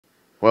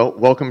Well,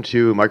 welcome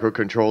to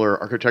Microcontroller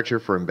Architecture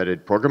for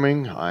Embedded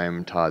Programming.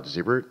 I'm Todd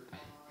Zebert.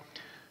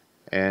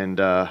 And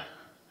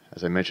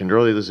as I mentioned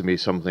earlier, this is going to be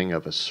something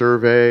of a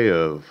survey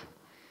of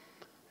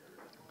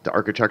the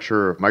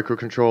architecture of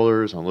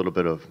microcontrollers, a little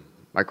bit of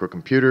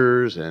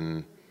microcomputers,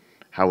 and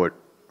how it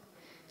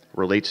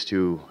relates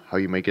to how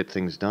you may get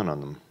things done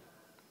on them.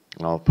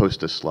 And I'll post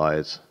the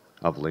slides.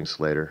 I'll have links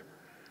later.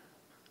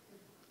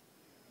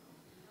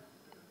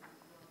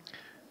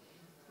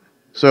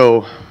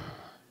 So,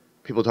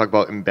 people talk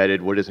about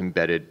embedded. What is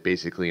embedded?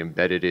 Basically,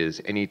 embedded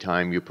is any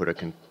time you put a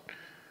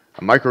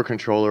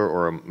microcontroller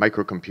or a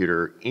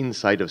microcomputer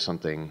inside of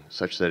something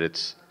such that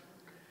its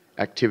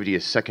activity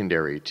is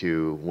secondary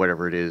to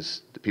whatever it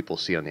is that people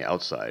see on the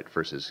outside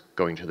versus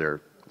going to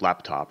their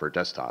laptop or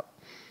desktop.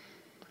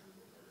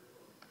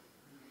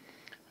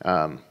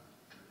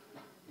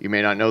 You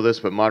may not know this,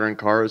 but modern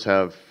cars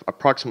have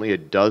approximately a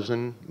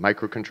dozen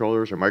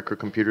microcontrollers or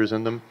microcomputers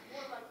in them.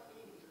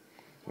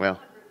 Well,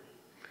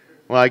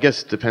 I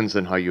guess it depends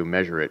on how you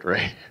measure it,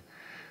 right?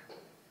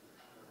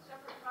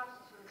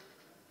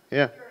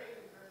 Yeah.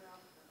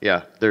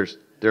 Yeah, they're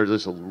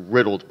just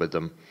riddled with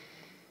them.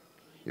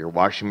 Your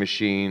washing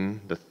machine,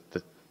 the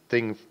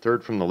thing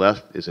third from the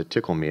left is a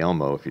Tickle Me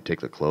Elmo if you take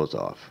the clothes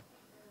off.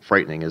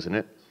 Frightening, isn't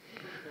it?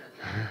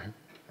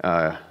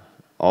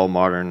 All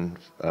modern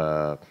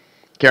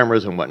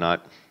cameras and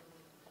whatnot.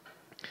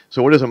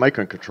 So what is a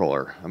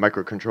microcontroller? A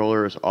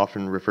microcontroller is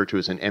often referred to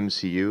as an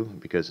MCU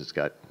because it's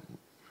got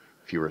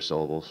fewer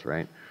syllables,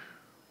 right?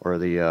 Or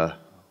the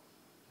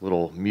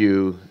little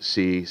mu,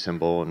 C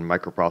symbol, and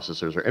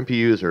microprocessors, or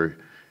MPUs, or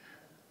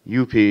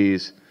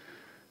UPs.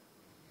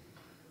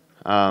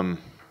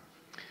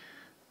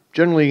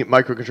 Generally,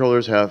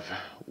 microcontrollers have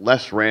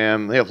less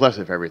RAM. They have less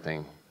of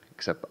everything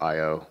except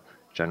I/O,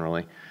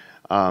 generally.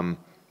 And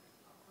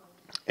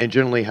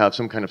generally have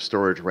some kind of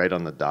storage right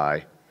on the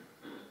die,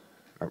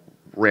 or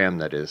RAM,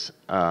 that is.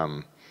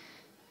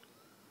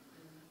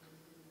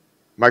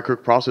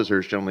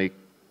 Microprocessors generally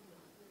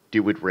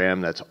do with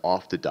RAM that's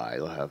off the die.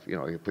 They'll have,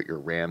 you put your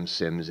RAM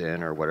sims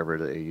in or whatever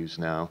they use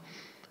now.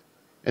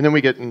 And then we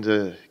get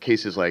into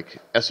cases like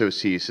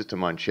SoC,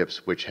 system on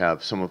chips, which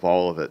have some of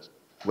all of it,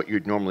 what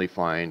you'd normally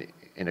find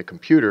in a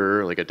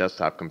computer, like a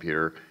desktop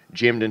computer,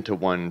 jammed into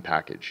one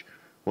package.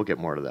 We'll get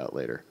more to that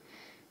later.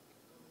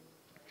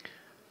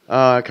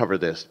 I covered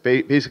this.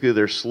 Basically,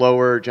 they're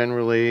slower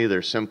generally.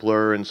 They're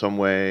simpler in some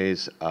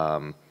ways.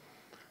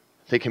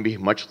 They can be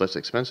much less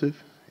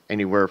expensive,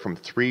 anywhere from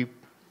 3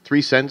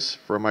 cents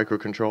for a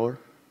microcontroller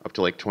up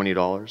to like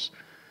 $20.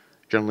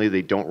 Generally,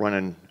 they don't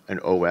run an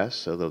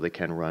OS, although they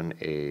can run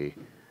a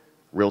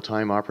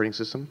real-time operating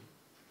system.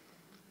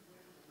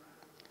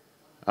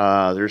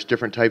 There's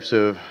different types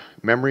of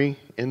memory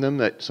in them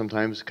that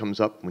sometimes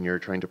comes up when you're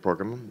trying to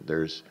program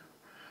them.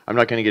 I'm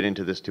not going to get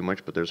into this too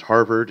much, but there's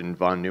Harvard and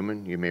von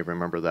Neumann. You may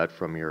remember that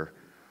from your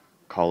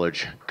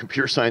college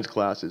computer science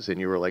classes, and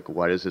you were like,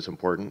 why is this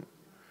important?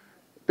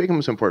 It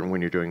becomes important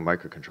when you're doing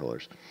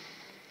microcontrollers.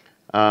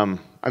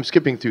 I'm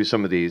skipping through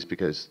some of these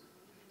because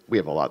we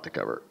have a lot to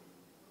cover,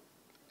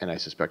 and I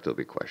suspect there'll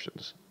be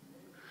questions.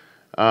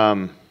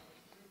 Some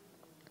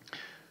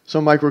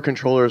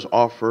microcontrollers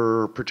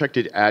offer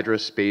protected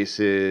address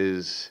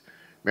spaces,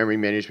 memory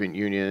management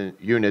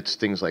units,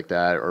 things like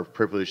that, or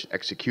privileged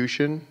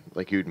execution,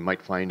 like you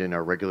might find in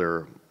a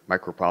regular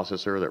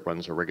microprocessor that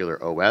runs a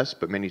regular OS,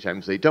 but many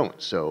times they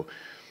don't. So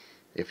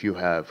if you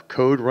have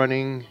code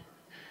running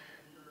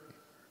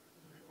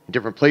in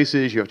different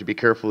places, you have to be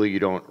careful you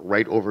don't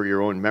write over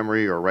your own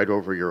memory or write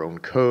over your own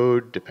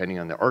code, depending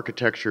on the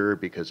architecture,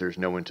 because there's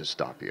no one to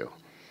stop you.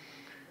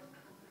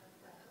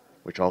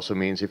 Which also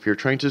means if you're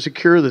trying to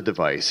secure the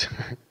device,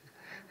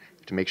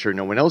 to make sure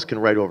no one else can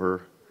write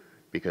over,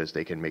 because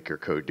they can make your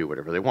code do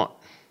whatever they want.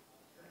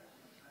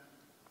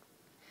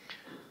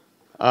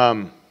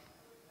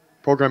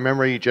 Program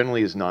memory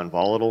generally is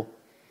non-volatile.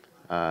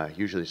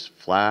 Usually it's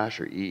flash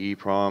or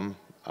EEPROM.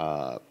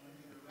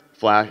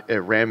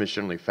 RAM is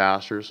generally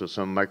faster, so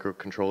some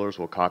microcontrollers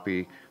will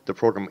copy the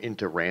program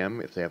into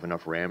RAM. If they have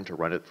enough RAM to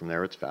run it from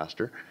there, it's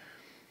faster.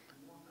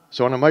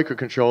 So on a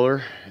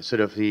microcontroller, instead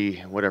of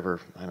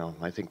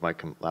I think my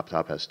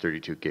laptop has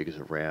 32 gigs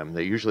of RAM.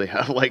 They usually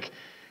have like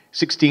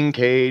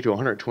 16K to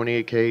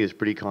 128K is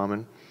pretty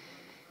common,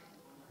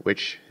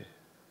 which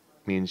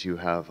means you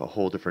have a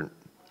whole different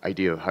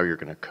idea of how you're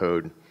going to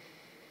code.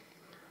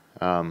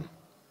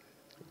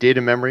 Data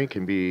memory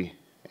can be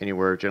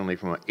anywhere generally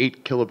from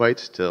 8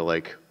 kilobytes to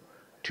like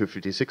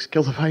 256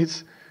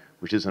 kilobytes,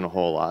 which isn't a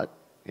whole lot,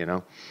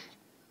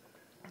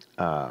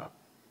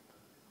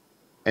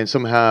 And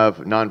some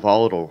have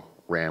non-volatile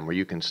RAM where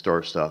you can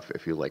store stuff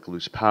if you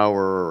lose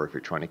power or if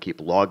you're trying to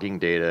keep logging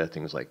data,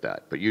 things like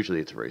that. But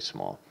usually it's very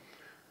small.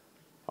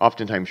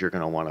 Oftentimes you're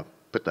going to want to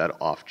put that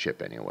off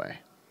chip anyway.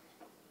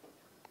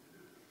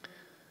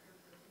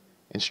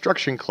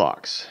 Instruction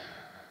clocks.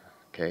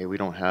 Okay, we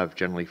don't have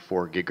generally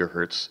 4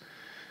 gigahertz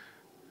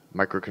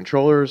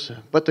microcontrollers,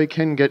 but they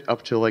can get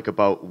up to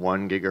about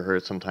 1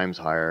 gigahertz, sometimes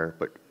higher,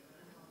 but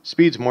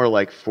speed's more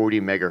like 40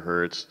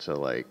 megahertz to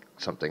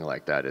something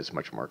like that is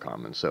much more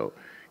common. So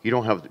you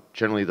don't have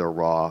generally the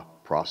raw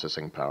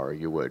processing power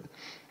you would.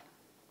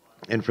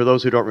 And for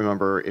those who don't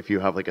remember, if you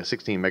have like a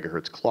 16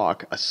 megahertz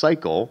clock, a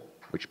cycle,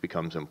 which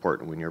becomes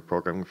important when you're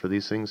programming for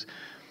these things,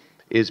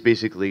 is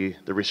basically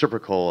the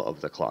reciprocal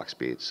of the clock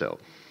speed. So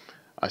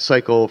a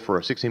cycle for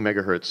a 16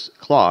 megahertz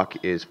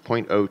clock is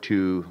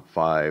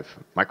 0.025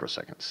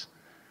 microseconds,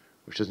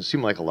 which doesn't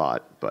seem like a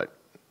lot, but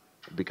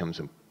it becomes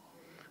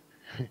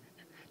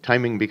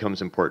timing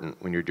becomes important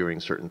when you're doing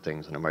certain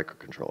things in a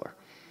microcontroller.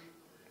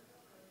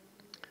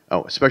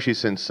 Oh, especially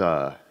since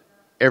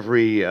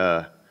every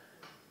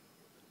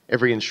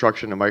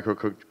instruction a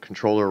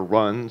microcontroller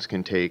runs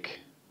can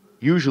take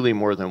usually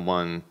more than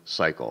one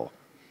cycle,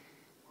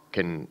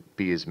 can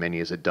be as many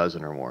as a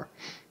dozen or more.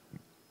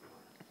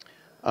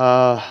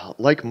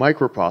 Like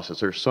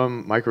microprocessors,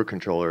 some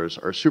microcontrollers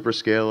are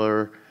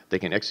superscalar. They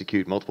can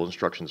execute multiple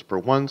instructions per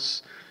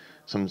once,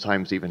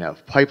 sometimes even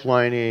have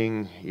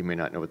pipelining. You may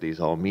not know what these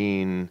all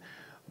mean,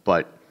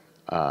 but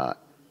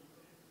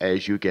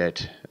as you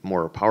get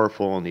more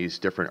powerful and these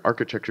different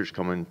architectures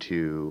come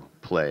into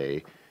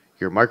play,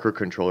 your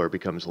microcontroller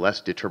becomes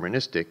less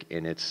deterministic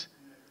in its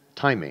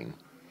timing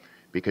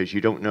because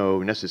you don't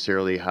know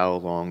necessarily how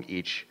long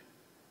each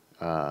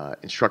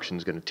instruction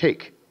is going to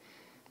take.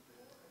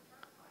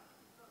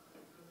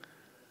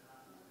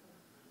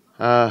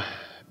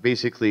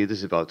 Basically, this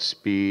is about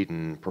speed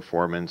and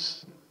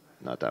performance.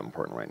 Not that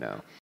important right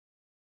now.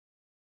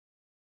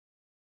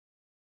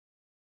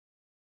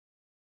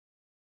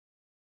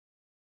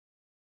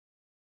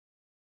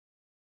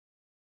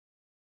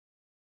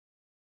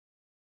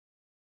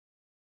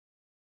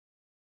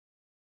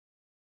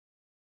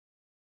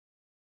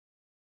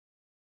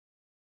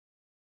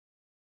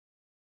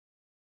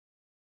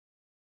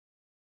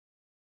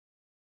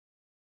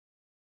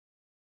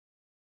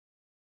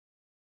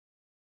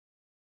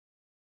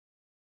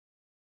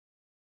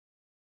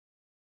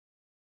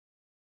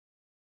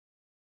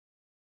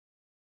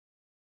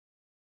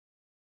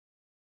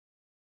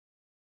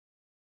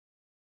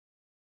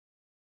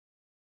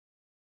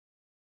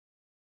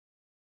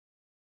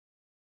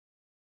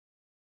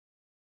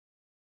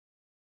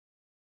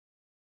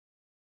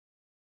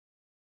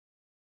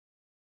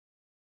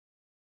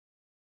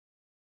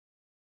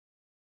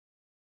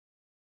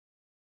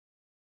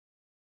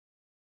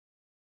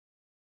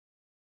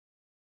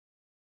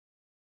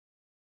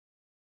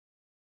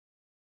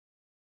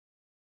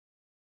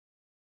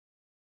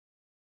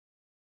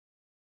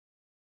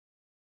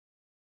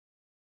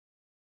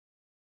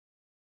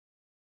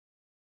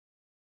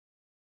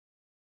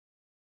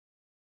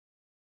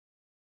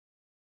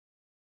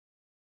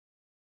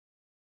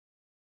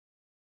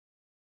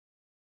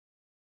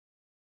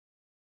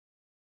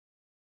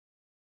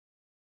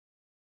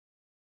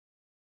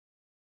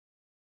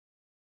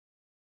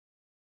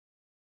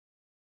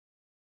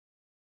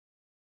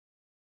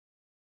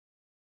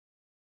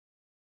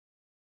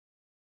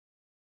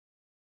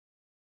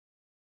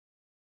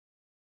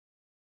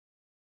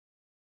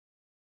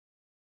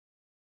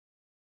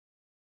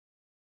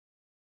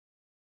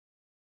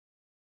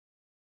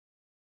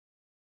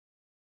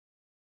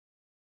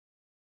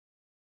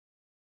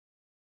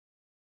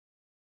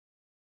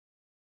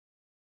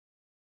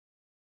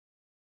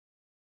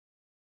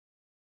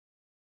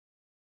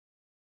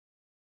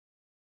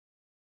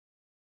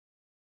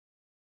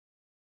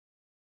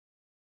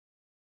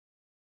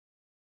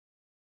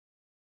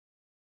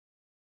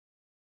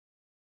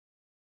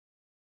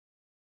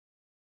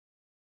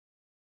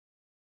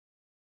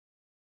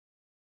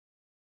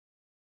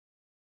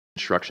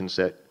 Instruction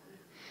set,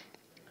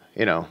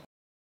 you know,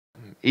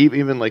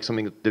 even like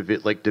something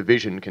like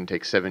division can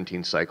take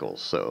 17 cycles,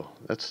 so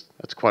that's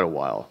quite a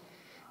while.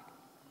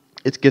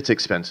 It gets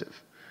expensive,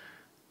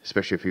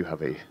 especially if you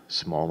have a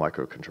small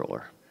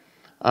microcontroller.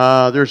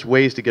 There's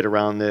ways to get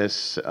around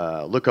this,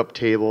 lookup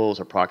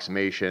tables,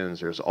 approximations.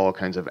 There's all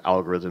kinds of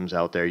algorithms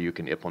out there you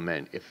can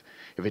implement if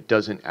it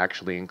doesn't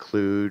actually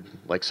include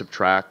like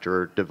subtract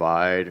or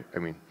divide,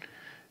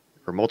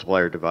 or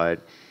multiply or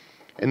divide.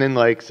 And then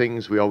like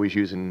things we always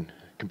use in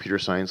computer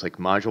science like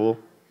module,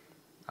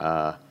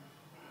 it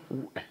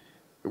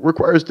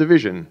requires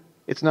division.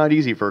 It's not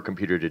easy for a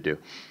computer to do,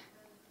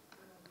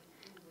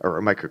 or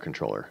a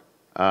microcontroller.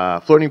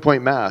 Floating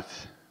point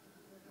math,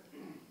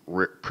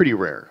 pretty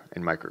rare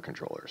in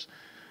microcontrollers.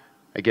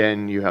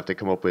 Again, you have to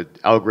come up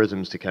with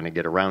algorithms to kind of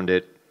get around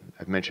it.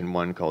 I've mentioned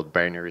one called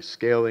binary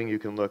scaling you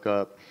can look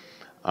up.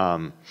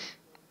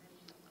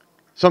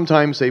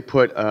 Sometimes they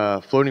put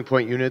floating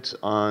point units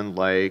on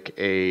like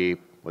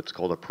what's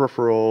called a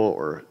peripheral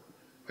or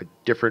a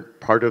different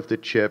part of the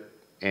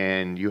chip,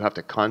 and you have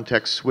to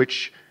context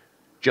switch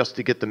just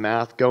to get the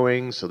math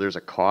going, so there's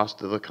a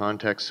cost of the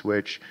context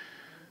switch.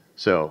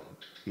 So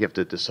you have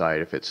to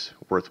decide if it's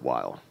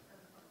worthwhile.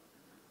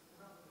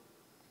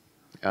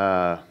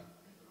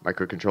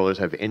 Microcontrollers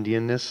have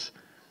endianness,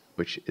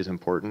 which is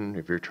important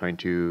if you're trying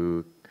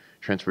to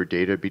transfer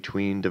data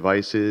between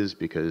devices,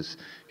 because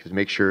you have to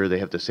make sure they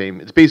have the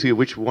same. It's basically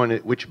which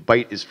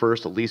byte is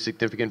first, the least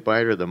significant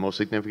byte or the most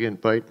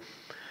significant byte.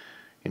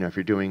 if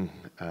you're doing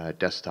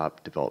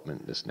desktop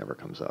development, this never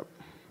comes up,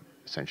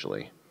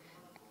 essentially.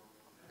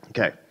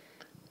 Okay.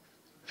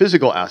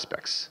 Physical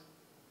aspects.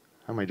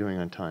 How am I doing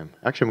on time?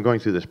 Actually, I'm going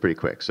through this pretty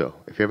quick, so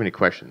if you have any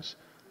questions,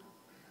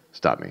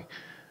 stop me.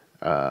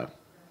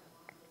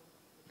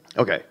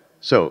 Okay,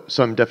 so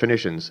some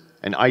definitions.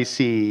 An IC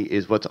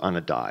is what's on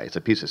a die. It's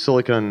a piece of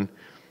silicon.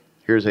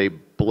 Here's a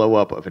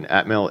blow-up of an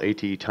Atmel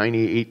AT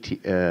Tiny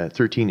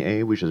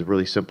 13A, which is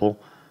really simple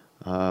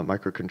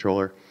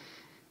microcontroller.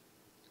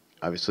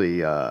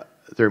 Obviously,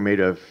 they're made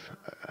of,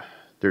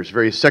 there's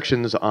various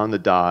sections on the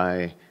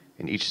die,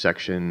 and each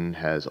section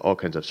has all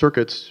kinds of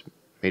circuits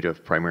made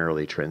of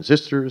primarily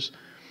transistors,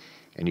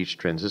 and each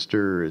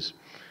transistor is,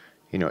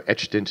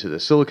 etched into the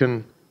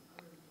silicon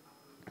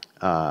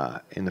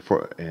to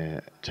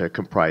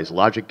comprise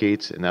logic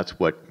gates, and that's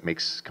what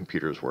makes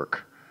computers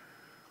work.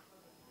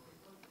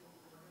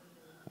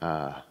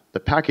 The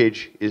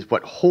package is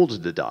what holds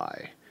the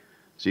die.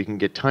 So you can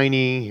get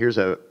tiny, here's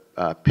a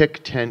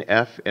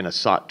PIC-10F and a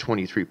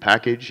SOT-23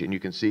 package, and you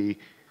can see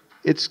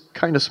it's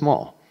kind of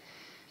small.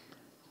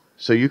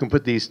 So you can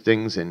put these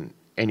things in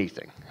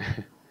anything.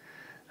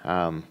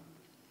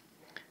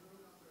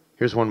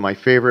 Here's one of my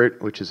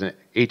favorite, which is an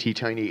AT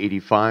Tiny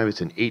 85.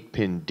 It's an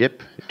 8-pin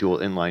DIP, dual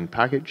inline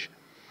package.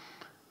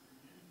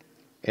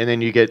 And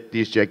then you get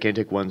these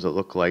gigantic ones that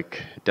look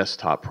like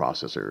desktop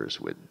processors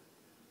with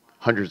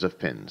hundreds of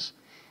pins,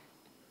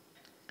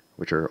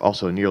 which are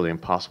also nearly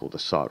impossible to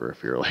solder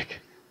if you're like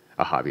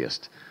a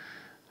hobbyist.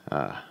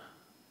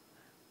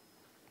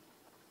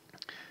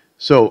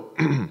 So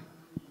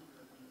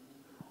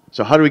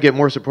how do we get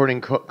more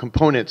supporting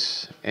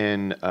components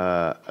and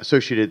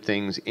associated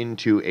things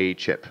into a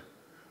chip?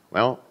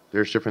 Well,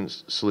 there's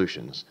different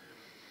solutions.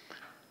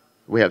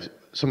 We have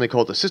something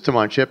called the system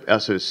on chip,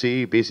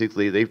 SoC.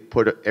 Basically, they've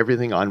put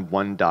everything on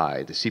one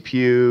die. The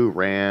CPU,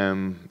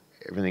 RAM,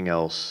 everything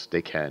else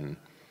they can.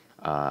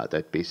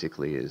 That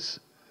basically is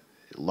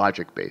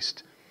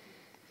logic-based.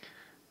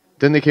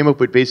 Then they came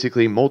up with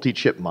basically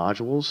multi-chip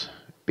modules.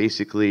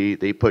 Basically,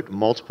 they put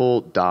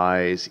multiple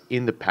dies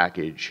in the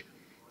package,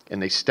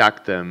 and they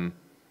stack them.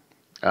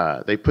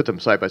 They put them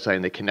side by side,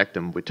 and they connect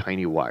them with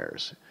tiny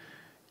wires.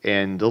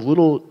 And the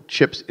little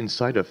chips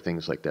inside of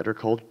things like that are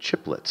called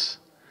chiplets.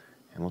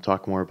 And we'll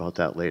talk more about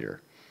that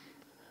later.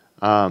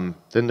 Then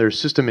there's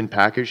system in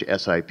package,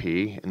 SIP,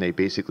 and they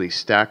basically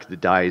stack the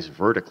dies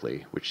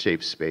vertically, which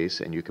saves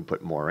space, and you can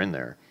put more in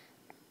there.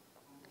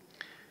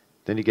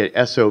 Then you get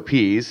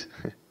SOPs,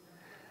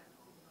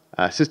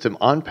 system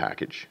on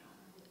package.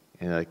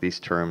 And like these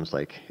terms,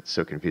 like it's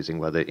so confusing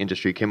why the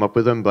industry came up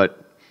with them,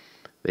 but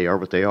they are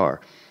what they are.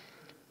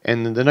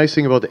 And the nice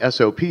thing about the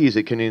SOPs,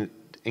 it can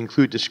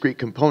include discrete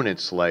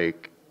components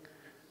like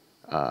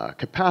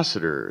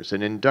capacitors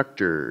and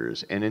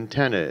inductors and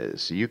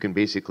antennas. So you can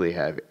basically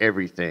have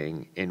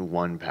everything in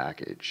one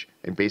package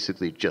and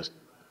basically just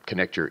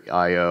connect your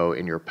I/O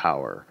and your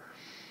power.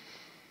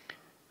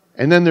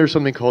 And then there's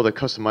something called a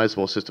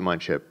customizable system on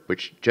chip,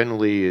 which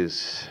generally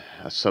is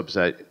a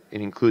subset.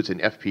 It includes an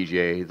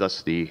FPGA,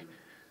 thus the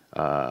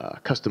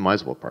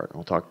customizable part. And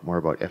we'll talk more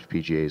about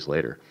FPGAs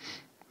later.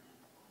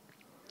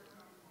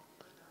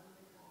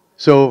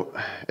 So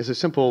as a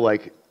simple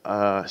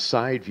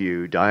side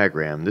view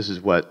diagram, this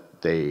is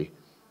what they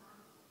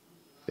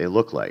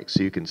look like.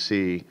 So you can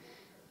see,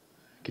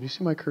 can you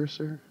see my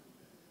cursor?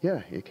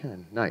 Yeah, you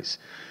can. Nice.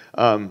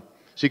 So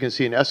you can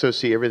see in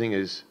SoC, everything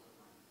is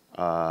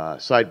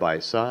side by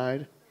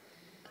side.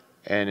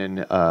 And in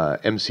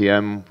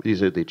MCM,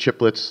 these are the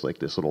chiplets, like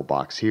this little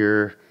box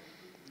here.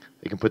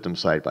 You can put them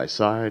side by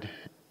side.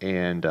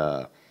 And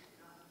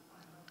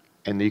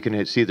you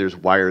can see there's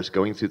wires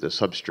going through the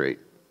substrate.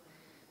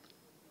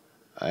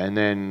 And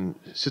then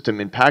system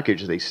in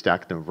package, they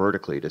stack them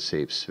vertically to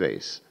save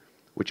space,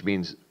 which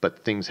means,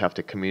 but things have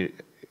to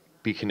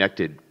be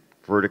connected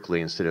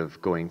vertically instead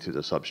of going through the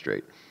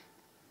substrate.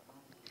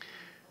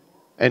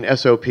 And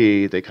SOP,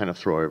 they kind of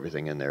throw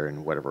everything in there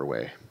in whatever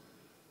way.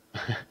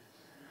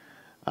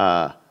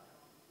 The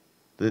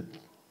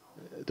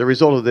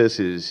result of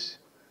this is,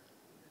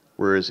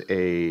 whereas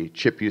a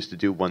chip used to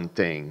do one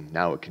thing,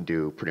 now it can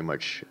do pretty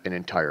much an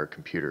entire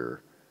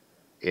computer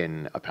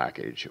in a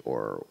package,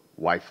 or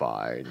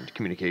Wi-Fi and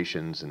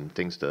communications and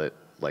things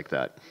like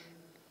that.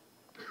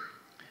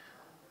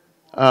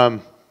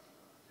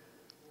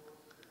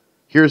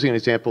 Here's an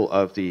example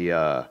of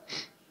the.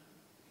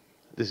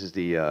 This is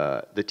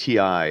the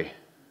TI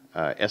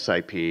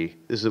SIP.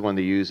 This is the one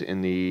they use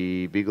in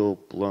the Beagle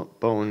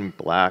Bone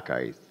Black,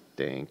 I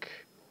think.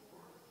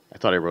 I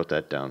thought I wrote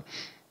that down.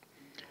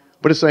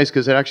 But it's nice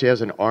because it actually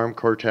has an ARM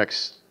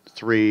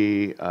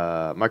Cortex-3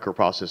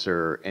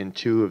 microprocessor and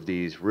two of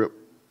these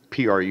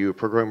PRU,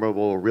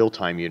 programmable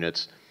real-time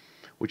units,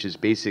 which is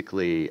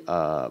basically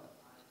a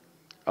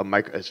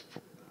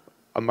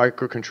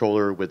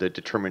microcontroller with a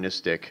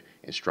deterministic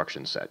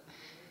instruction set.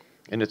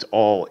 And it's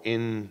all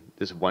in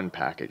this one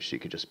package, so you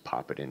can just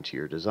pop it into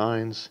your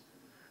designs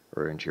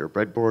or into your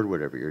breadboard,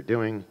 whatever you're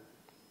doing.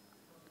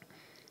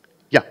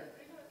 Yeah?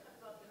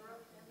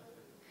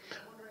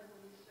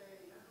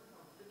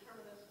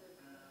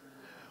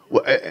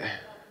 Well,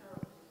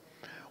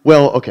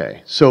 well,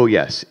 okay. So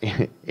yes,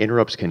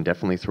 interrupts can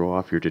definitely throw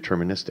off your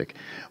deterministic,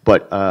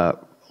 but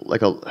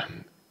like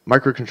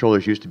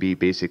microcontrollers used to be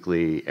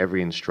basically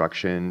every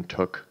instruction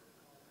took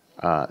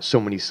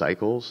so many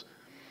cycles.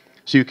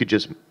 So you could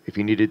just, if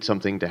you needed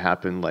something to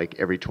happen like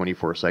every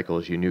 24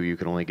 cycles, you knew you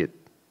could only get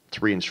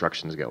 3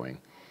 instructions going,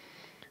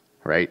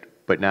 right?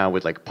 But now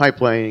with like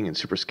pipelining and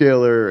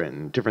superscalar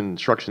and different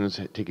instructions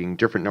taking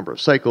different number of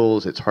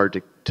cycles, it's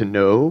hard to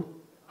know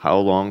how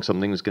long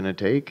something's going to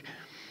take,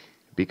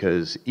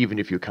 because even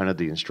if you counted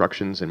the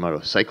instructions and amount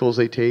of cycles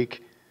they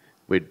take,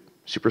 with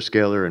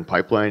superscalar and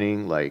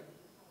pipelining, like,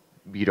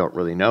 you don't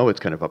really know. It's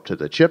kind of up to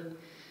the chip.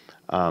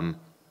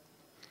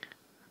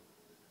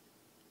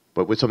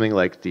 But with something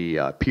like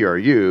the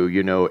PRU,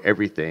 you know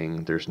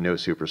everything. There's no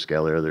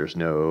superscalar. There's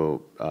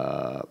no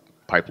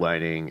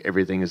pipelining.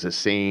 Everything is the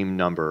same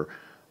number.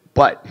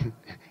 But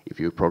if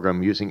you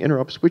program using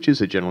interrupts, which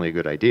is generally a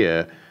good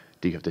idea,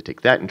 do you have to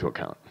take that into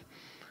account?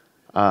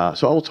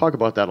 So I will talk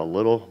about that a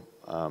little.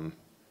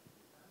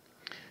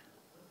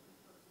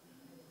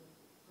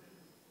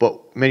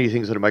 But many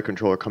things in a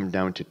microcontroller come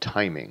down to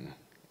timing.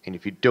 And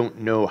if you don't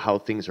know how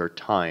things are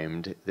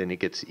timed, then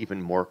it gets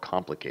even more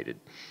complicated.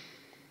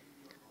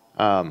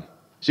 So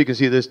you can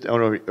see this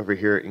over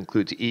here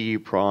includes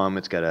EEPROM.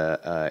 It's got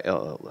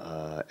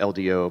a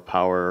LDO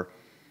power.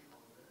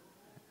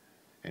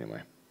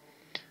 Anyway.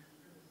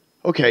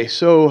 Okay,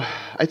 so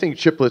I think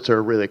chiplets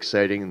are really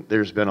exciting.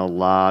 There's been a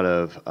lot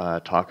of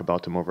talk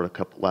about them over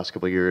the last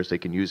couple of years. They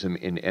can use them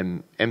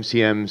in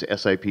MCMs,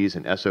 SIPs,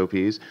 and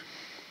SOPs.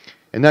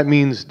 And that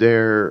means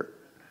they're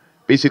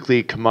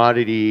basically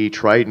commodity,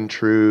 tried and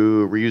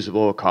true,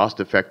 reusable,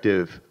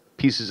 cost-effective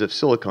pieces of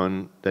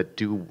silicon that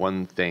do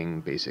one thing,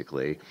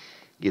 basically.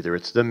 Either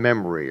it's the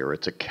memory, or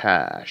it's a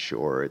cache,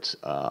 or it's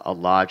a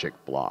logic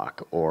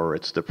block, or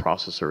it's the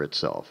processor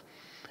itself.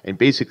 And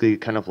basically,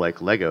 kind of like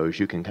Legos,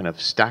 you can kind of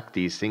stack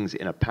these things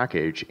in a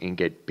package and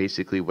get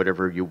basically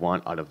whatever you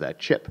want out of that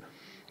chip.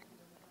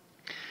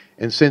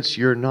 And since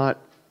you're not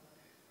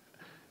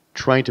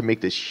trying to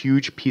make this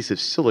huge piece of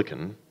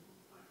silicon,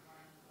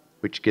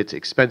 which gets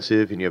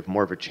expensive and you have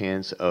more of a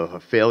chance of a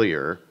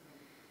failure,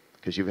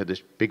 because you've had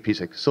this big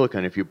piece of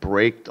silicon, if you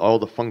break all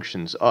the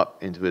functions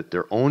up into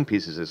their own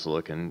pieces of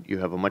silicon, you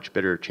have a much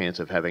better chance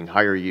of having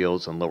higher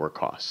yields and lower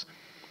costs.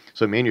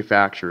 So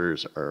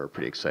manufacturers are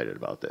pretty excited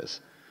about this.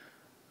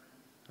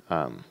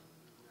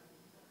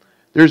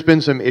 There's been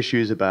some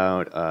issues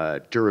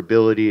about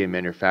durability and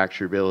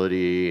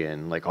manufacturability,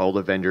 and like all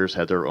the vendors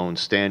have their own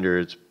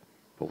standards,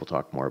 but we'll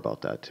talk more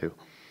about that too.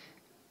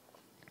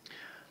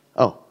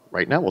 Oh,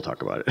 right now we'll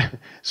talk about it.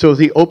 So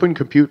the Open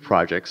Compute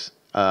projects,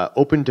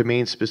 Open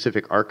Domain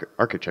Specific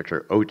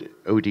Architecture,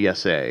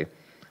 ODSA,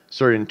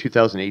 started in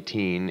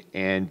 2018,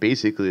 and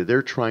basically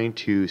they're trying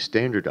to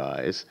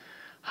standardize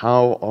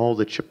how all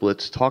the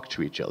chiplets talk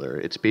to each other.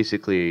 It's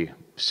basically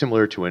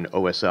similar to an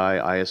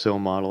OSI ISO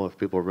model, if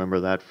people remember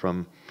that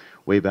from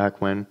way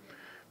back when,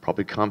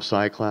 probably comp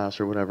sci class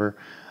or whatever,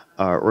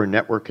 or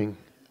networking.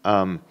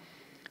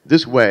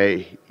 This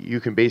way, you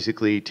can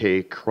basically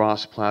take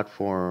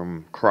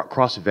cross-platform,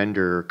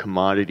 cross-vendor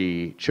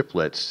commodity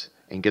chiplets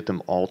and get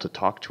them all to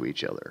talk to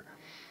each other,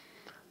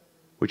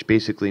 which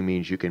basically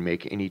means you can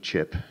make any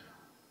chip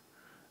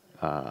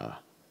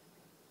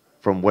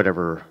from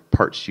whatever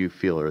parts you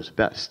feel are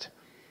best.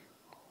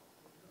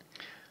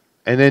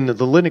 And then the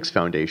Linux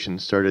Foundation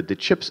started the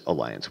CHIPS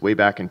Alliance way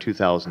back in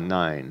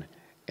 2009,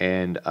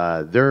 and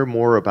they're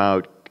more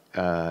about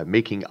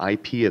making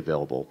IP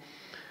available.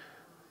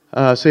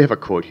 So you have a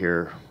quote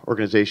here: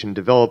 organization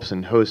develops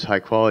and hosts high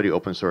quality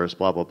open source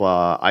blah blah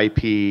blah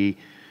IP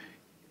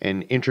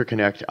and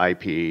interconnect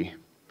IP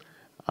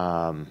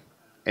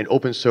and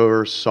open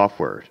source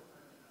software.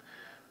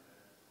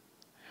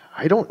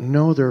 I don't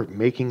know they're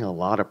making a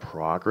lot of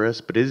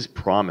progress, but it is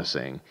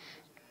promising.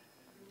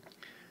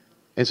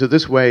 And so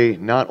this way,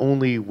 not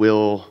only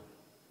will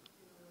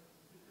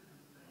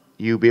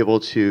you be able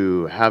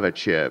to have a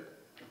chip,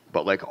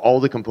 but like all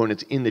the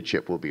components in the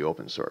chip will be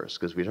open source.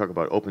 Because we talk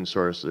about open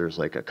source, there's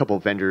like a couple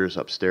vendors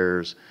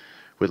upstairs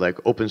with like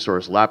open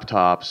source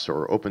laptops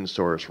or open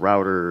source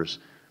routers.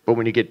 But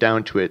when you get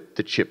down to it,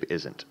 the chip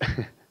isn't,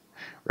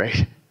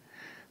 right?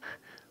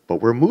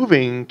 But we're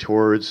moving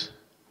towards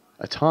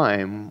a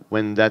time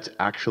when that's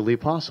actually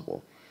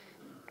possible.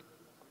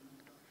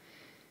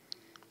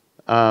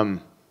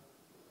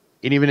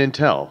 And even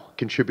Intel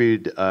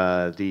contributed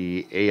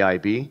the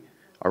AIB,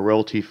 a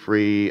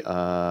royalty-free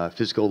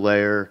physical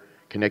layer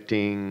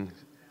connecting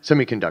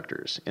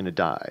semiconductors in a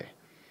die.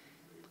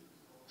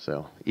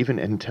 So even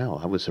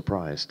Intel, I was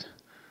surprised.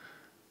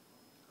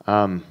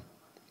 And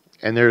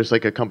there's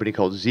like a company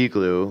called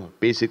Zglue,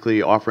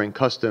 basically offering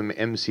custom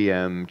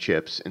MCM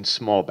chips in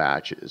small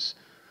batches.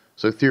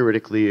 So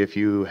theoretically, if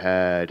you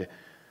had,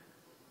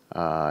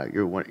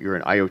 you're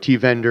an IoT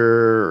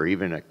vendor or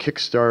even a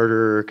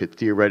Kickstarter, could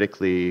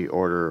theoretically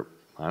order,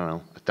 I don't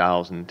know,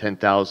 1,000,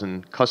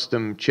 10,000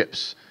 custom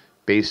chips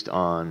based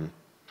on,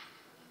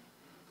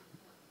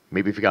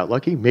 maybe if you got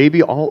lucky,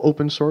 maybe all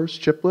open source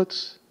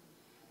chiplets,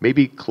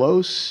 maybe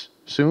close,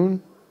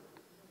 soon.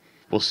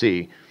 We'll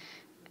see.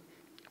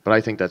 But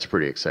I think that's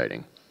pretty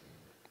exciting.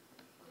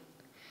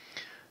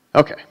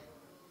 Okay.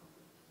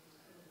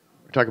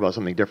 We're talking about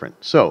something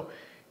different. So,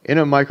 in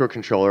a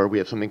microcontroller, we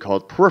have something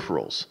called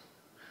peripherals.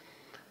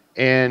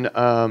 And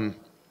a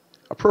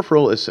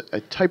peripheral is a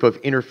type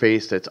of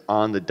interface that's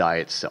on the die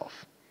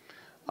itself.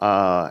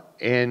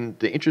 And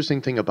the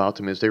interesting thing about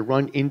them is they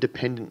run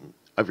independent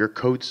of your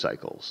code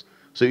cycles.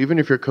 So even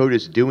if your code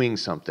is doing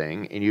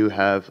something and you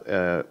have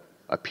a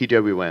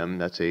PWM,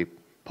 that's a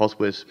pulse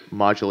width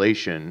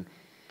modulation,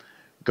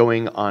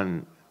 going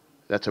on,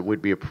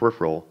 would be a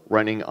peripheral,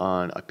 running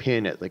on a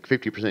pin at like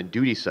 50%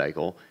 duty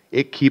cycle,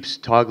 it keeps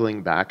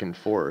toggling back and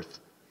forth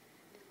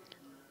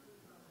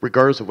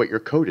regardless of what your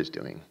code is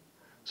doing.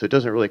 So it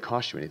doesn't really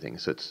cost you anything.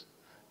 So it's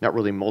not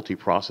really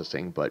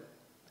multi-processing, but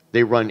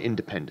they run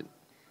independent.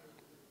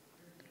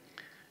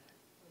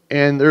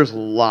 And there's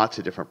lots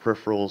of different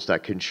peripherals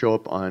that can show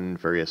up on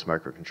various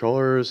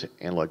microcontrollers,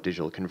 analog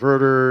digital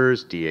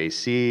converters,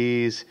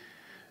 DACs,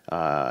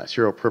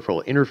 serial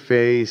peripheral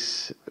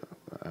interface.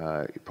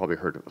 You probably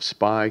heard of a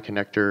SPI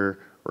connector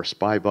or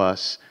SPI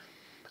bus.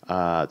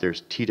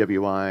 There's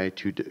TWI,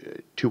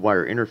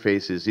 two-wire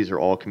interfaces. These are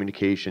all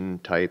communication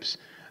types.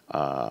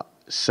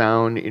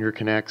 Sound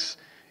interconnects,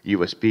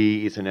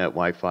 USB, Ethernet,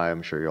 Wi-Fi,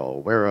 I'm sure you're all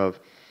aware of.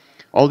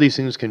 All these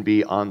things can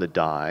be on the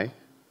die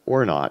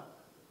or not,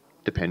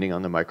 depending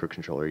on the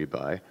microcontroller you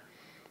buy.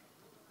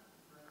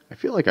 I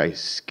feel like I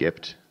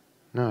skipped.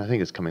 No, I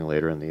think it's coming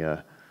later in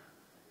the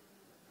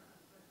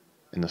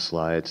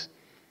slides.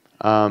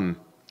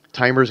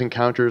 Timers and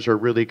counters are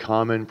really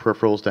common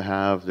peripherals to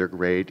have. They're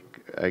great,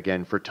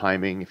 again, for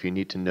timing if you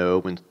need to know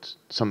when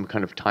some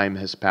kind of time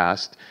has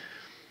passed.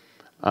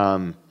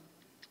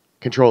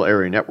 Control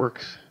area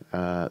networks.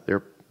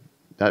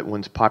 That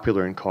one's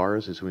popular in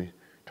cars, as we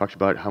talked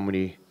about how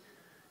many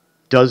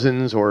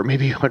dozens or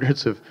maybe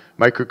hundreds of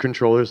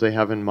microcontrollers they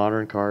have in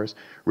modern cars.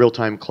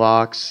 Real-time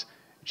clocks,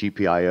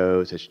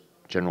 GPIOs, that's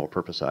general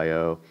purpose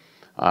I/O.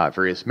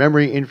 Various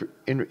memory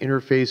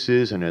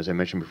interfaces, and as I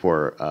mentioned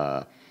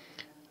before,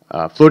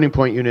 floating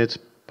point units,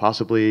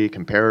 possibly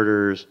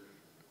comparators,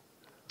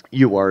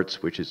 UARTs,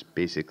 which is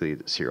basically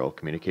the serial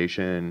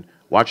communication,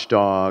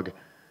 watchdog,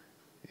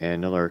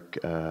 and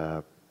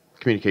another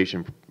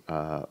communication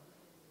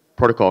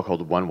protocol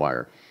called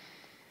one-wire.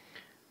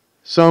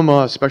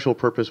 Some special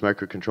purpose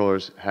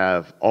microcontrollers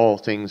have all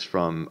things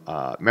from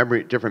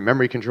different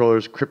memory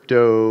controllers,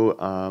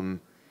 crypto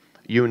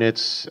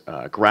units,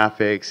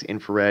 graphics,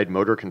 infrared,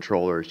 motor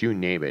controllers, you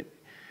name it.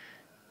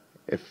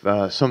 If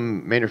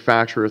some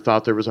manufacturer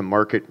thought there was a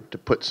market to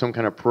put some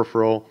kind of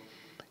peripheral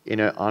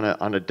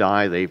on a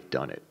die, they've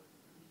done it.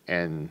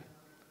 And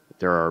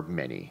there are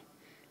many.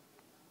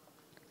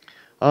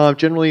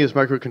 Generally, as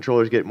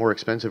microcontrollers get more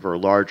expensive or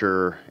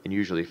larger and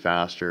usually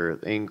faster,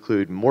 they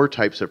include more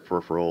types of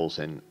peripherals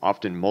and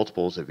often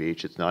multiples of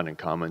each. It's not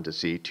uncommon to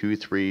see 2,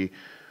 3,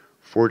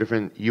 4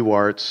 different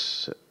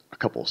UARTs, a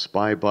couple of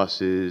SPI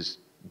buses,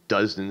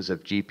 dozens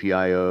of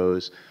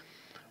GPIOs.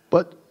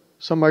 But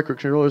some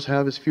microcontrollers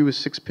have as few as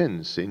 6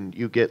 pins, and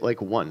you get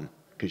like one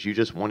because you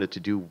just want it to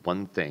do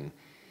one thing.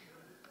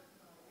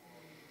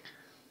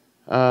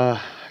 I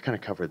kind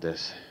of covered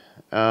this.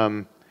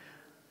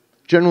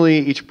 Generally,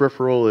 each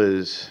peripheral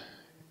is,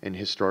 and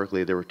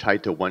historically, they were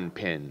tied to one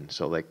pin.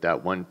 So like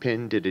that one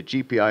pin did a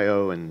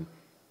GPIO and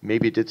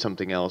maybe it did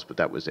something else, but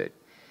that was it.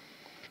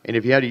 And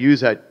if you had to use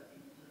that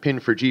pin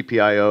for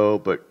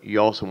GPIO, but you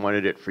also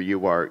wanted it for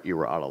UART, you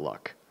were out of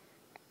luck.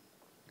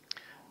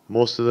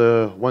 Most of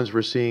the ones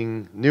we're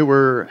seeing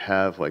newer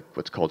have like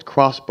what's called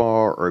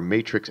crossbar or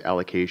matrix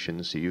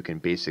allocations, so you can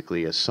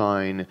basically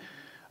assign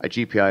a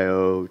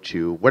GPIO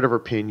to whatever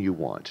pin you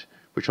want,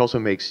 which also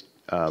makes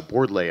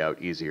board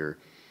layout easier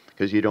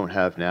because you don't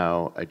have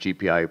now a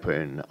GPIO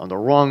pin on the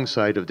wrong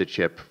side of the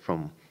chip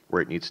from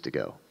where it needs to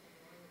go.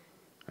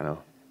 I don't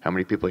know how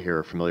many people here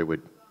are familiar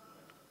with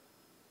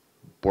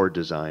board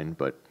design,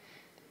 but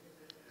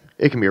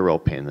it can be a real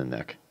pain in the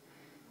neck.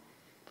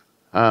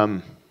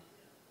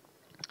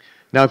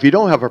 Now, if you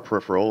don't have a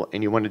peripheral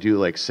and you want to do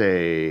like,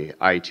 say,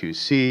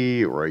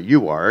 I2C or a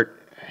UART,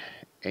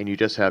 and you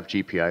just have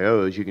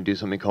GPIOs, you can do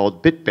something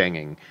called bit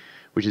banging,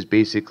 which is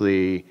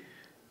basically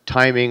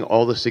timing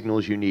all the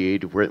signals you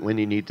need when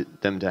you need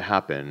them to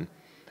happen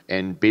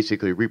and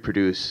basically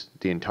reproduce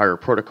the entire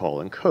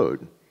protocol and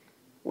code,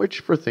 which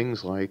for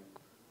things like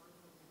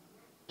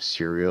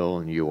serial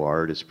and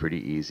UART is pretty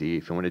easy.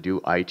 If you want to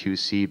do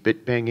I2C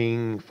bit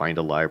banging, find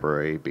a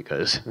library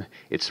because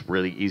it's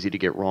really easy to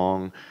get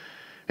wrong.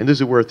 And this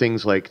is where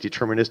things like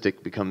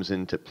deterministic becomes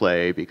into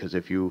play, because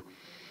if you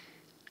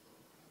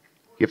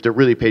have to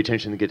really pay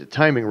attention to get the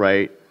timing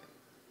right.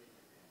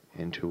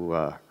 And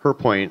to her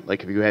point,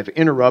 like if you have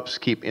interrupts,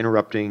 keep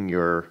interrupting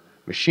your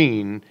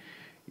machine,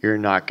 you're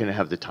not going to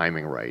have the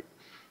timing right.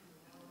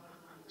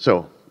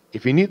 So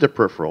if you need the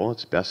peripheral,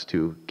 it's best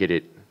to get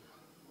it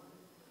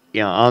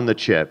on the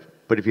chip.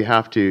 But if you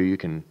have to, you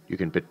can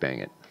bit bang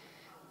it.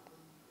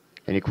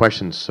 Any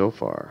questions so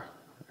far?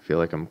 I feel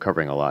like I'm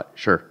covering a lot.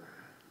 Sure.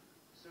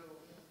 So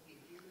if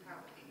you have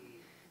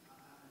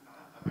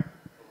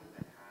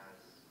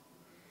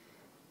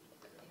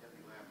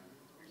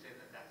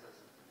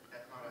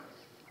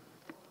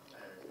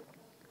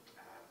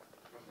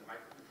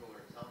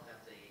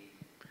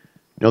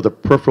No, the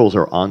peripherals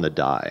are on the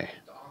die.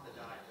 On the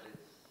die, but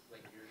it's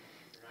like you're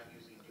not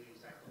using duty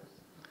cycles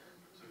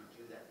to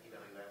do that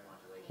PWM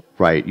modulation.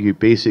 Right. You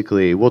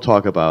basically, we'll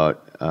talk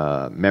about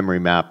memory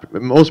map.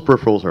 Most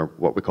peripherals are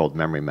what we call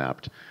memory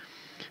mapped.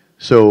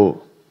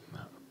 So,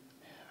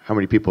 how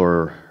many people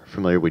are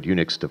familiar with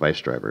Unix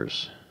device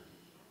drivers?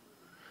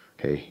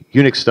 Okay,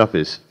 Unix stuff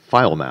is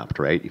file mapped,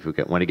 right? If you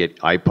want to get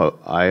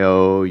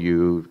I/O,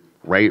 you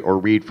write or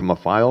read from a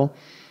file.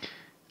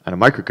 On a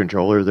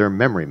microcontroller, they're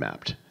memory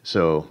mapped,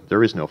 so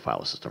there is no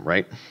file system,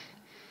 right?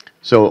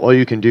 So all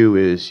you can do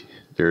is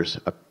there's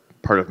a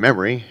part of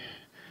memory,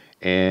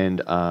 and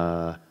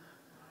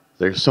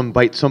there's some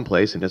byte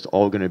someplace, and it's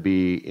all going to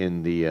be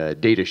in the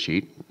data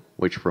sheet,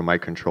 which for my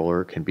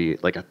controller can be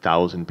like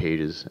 1,000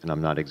 pages, and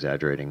I'm not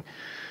exaggerating.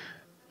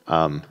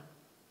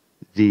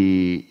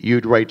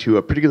 You'd write to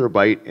a particular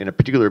byte in a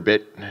particular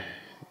bit,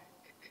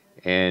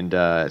 and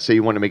say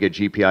you want to make a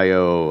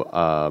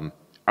GPIO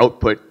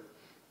output,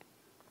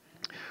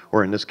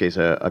 or in this case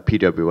a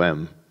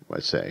PWM,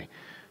 let's say.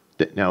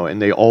 Now,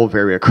 and they all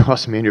vary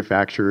across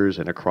manufacturers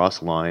and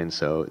across lines,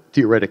 so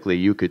theoretically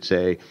you could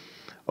say,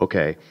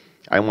 okay,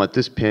 I want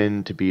this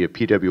pin to be a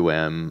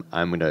PWM.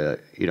 I'm going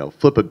to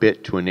flip a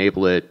bit to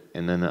enable it,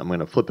 and then I'm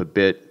going to flip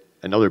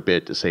another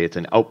bit to say it's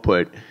an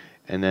output,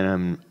 and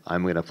then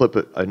I'm going to flip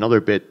another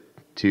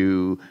bit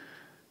to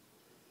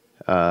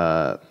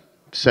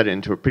set it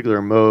into a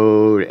particular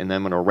mode, and then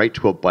I'm going to write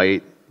to a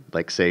byte,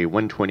 like say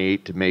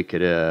 128 to make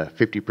it a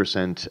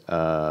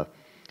 50%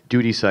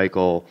 duty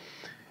cycle,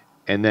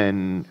 and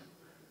then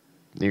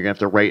you're going to have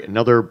to write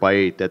another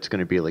byte that's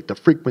going to be like the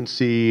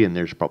frequency, and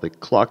there's probably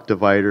clock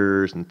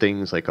dividers and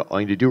things like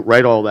all you need to do,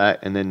 write all that,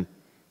 and then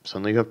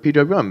suddenly you have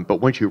PWM. But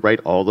once you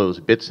write all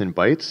those bits and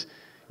bytes,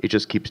 it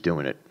just keeps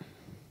doing it.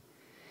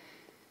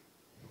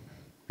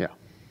 Yeah.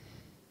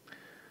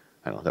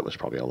 I know that was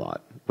probably a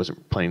lot.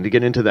 Wasn't planning to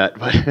get into that,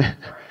 but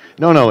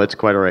no, it's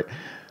quite all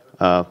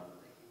right.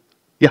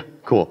 Yeah,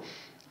 cool.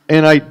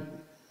 And I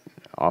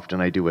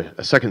do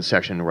a second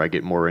section where I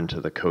get more into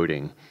the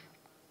coding.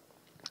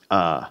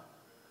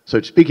 So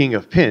speaking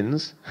of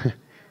pins,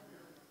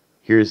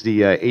 here's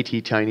the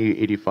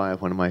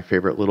ATtiny85, one of my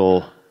favorite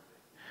little,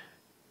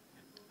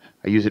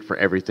 I use it for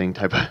everything,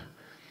 type of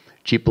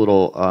cheap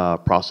little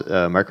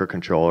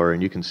microcontroller.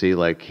 And you can see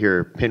like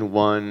here, pin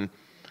 1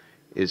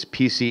 is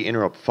PC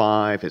interrupt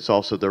 5. It's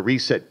also the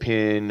reset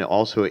pin,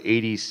 also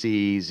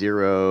ADC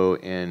 0,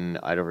 and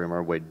I don't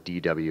remember what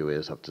DW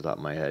is off the top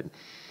of my head.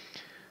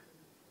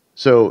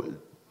 So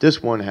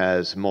this one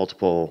has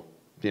multiple,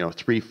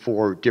 3,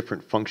 4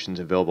 different functions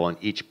available on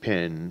each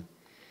pin.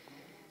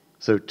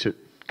 So to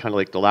kind of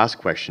like the last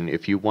question,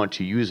 if you want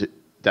to use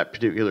that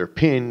particular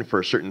pin for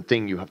a certain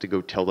thing, you have to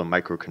go tell the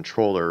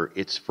microcontroller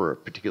it's for a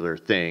particular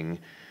thing.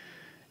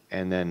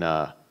 And then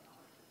there's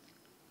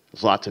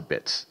lots of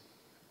bits.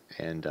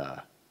 And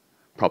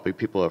probably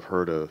people have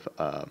heard of,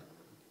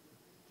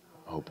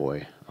 oh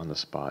boy, on the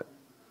spot.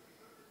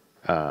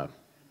 I'll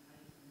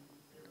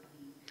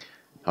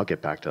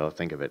get back to it, I'll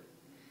think of it.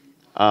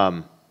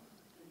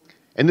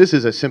 And this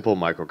is a simple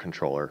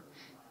microcontroller.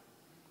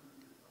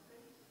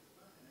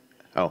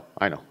 Oh,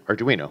 I know,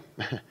 Arduino.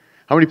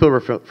 How many people are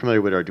familiar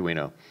with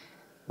Arduino?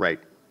 Right.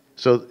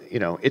 So,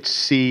 it's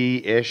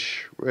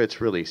C-ish.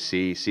 It's really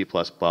C, C++,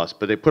 but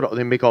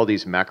they make all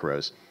these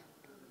macros.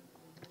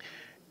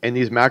 And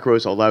these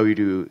macros allow you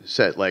to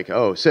set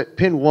set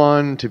pin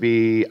 1 to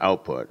be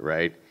output,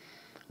 right?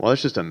 Well,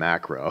 it's just a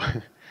macro.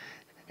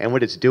 And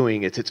what it's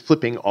doing is it's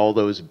flipping all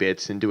those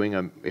bits and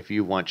doing if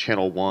you want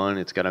channel 1,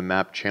 it's got to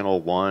map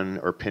channel 1,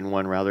 or pin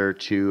 1 rather,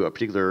 to a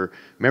particular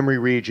memory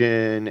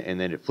region, and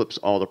then it flips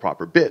all the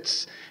proper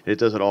bits. And it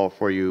does it all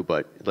for you,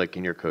 but like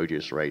in your code, you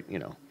just write,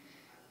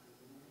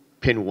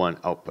 pin 1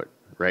 output,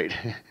 right?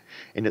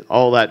 And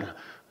all that,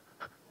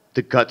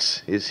 the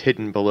guts is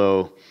hidden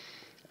below,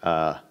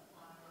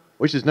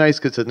 which is nice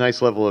because it's a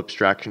nice level of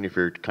abstraction if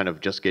you're kind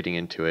of just getting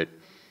into it.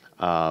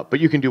 But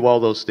you can do all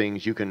those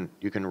things. You can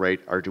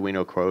write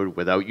Arduino code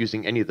without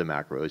using any of the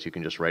macros. You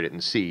can just write it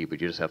in C,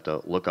 but you just have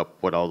to look up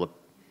what all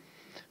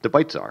the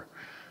bytes are.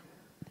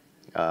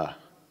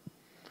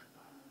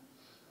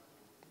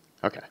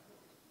 Okay.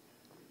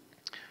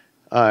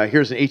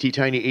 Here's an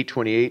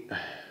ATtiny828, a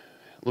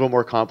little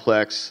more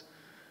complex.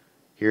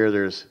 Here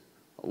there's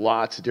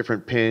lots of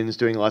different pins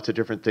doing lots of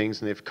different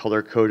things, and they've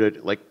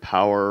color-coded like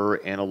power,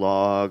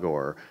 analog,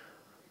 or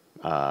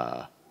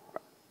a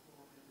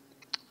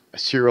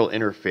serial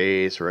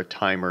interface or a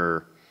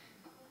timer.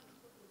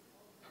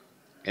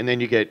 And then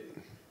you get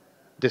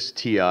this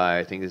TI,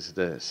 I think this is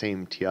the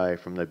same TI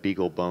from the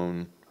Beagle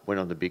Bone, one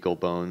of the Beagle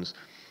Bones.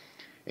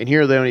 And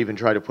here they don't even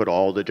try to put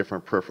all the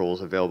different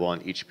peripherals available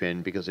on each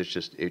pin because it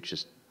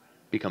just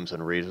becomes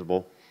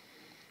unreasonable.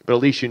 But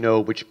at least you know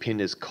which pin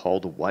is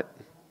called what.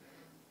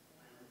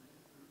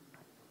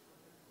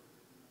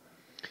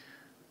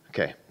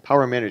 Okay,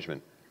 power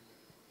management.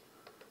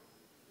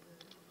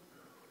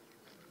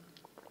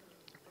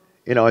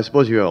 I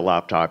suppose you have a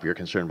laptop, you're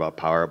concerned about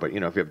power, but if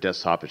you have a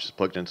desktop, it's just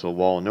plugged into the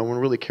wall, and no one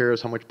really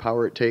cares how much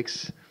power it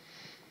takes.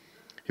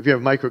 If you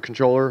have a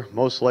microcontroller,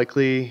 most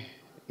likely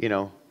You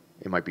know,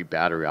 it might be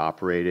battery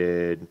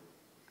operated.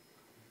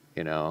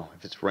 You know,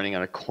 if it's running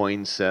on a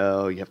coin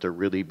cell, you have to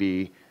really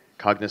be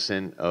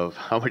cognizant of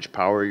how much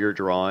power you're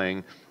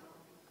drawing.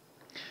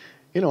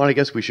 You know, and I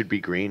guess we should be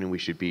green and we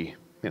should be,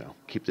 you know,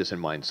 keep this in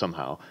mind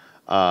somehow.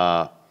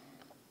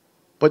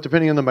 But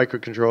depending on the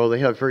microcontroller, they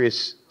have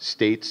various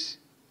states.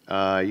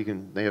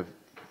 They have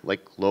like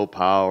low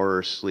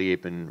power,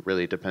 sleep, and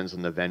really it depends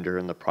on the vendor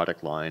and the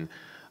product line.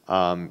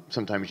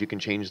 Sometimes you can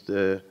change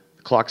the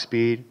clock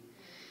speed.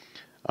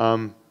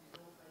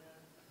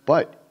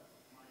 But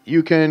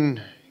you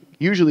can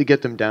usually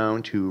get them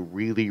down to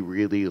really,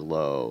 really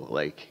low,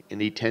 like in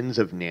the tens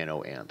of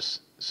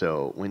nanoamps.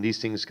 So when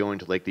these things go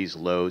into like these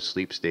low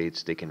sleep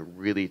states, they can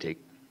really take,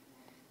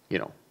 you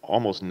know,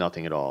 almost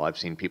nothing at all. I've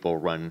seen people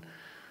run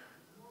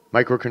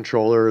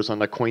microcontrollers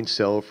on a coin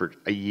cell for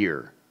a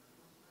year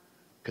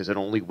because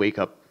it'll only wake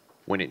up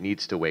when it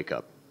needs to wake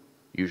up,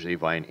 usually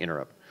via an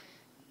interrupt.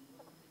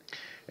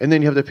 And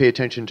then you have to pay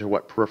attention to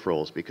what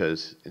peripherals,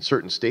 because in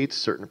certain states,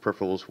 certain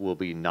peripherals will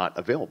be not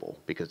available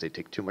because they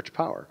take too much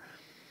power.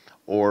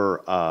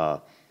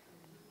 Or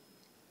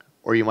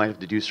you might have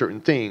to do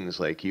certain things,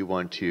 like you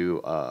want to,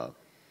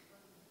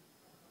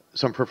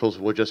 some peripherals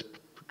will just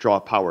draw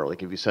power.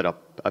 Like if you set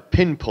up a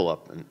pin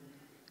pull-up, and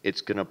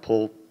it's going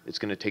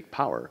to take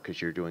power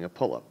because you're doing a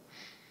pull-up.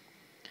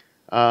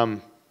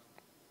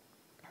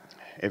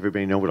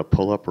 Everybody know what a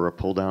pull-up or a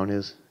pull-down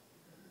is?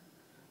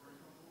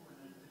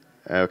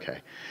 Okay.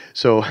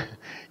 So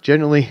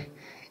generally,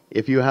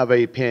 if you have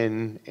a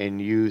pin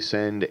and you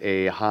send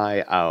a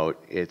high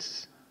out,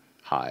 it's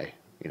high.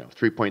 You know,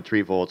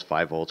 3.3 volts,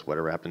 5 volts,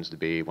 whatever it happens to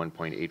be,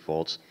 1.8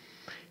 volts.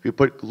 If you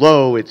put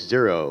low, it's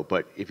 0.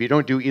 But if you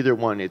don't do either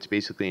one, it's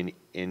basically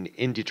an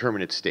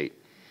indeterminate state.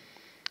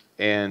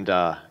 And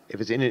if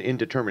it's in an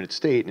indeterminate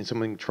state and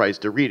someone tries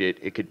to read it,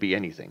 it could be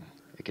anything.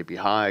 It could be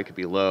high, it could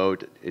be low,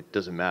 it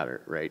doesn't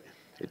matter, right?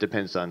 It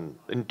depends on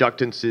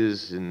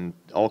inductances and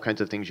all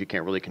kinds of things you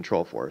can't really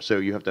control for. So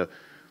you have to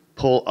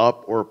pull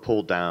up or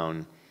pull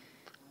down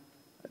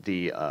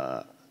the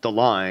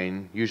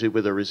line, usually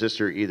with a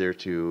resistor either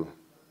to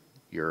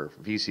your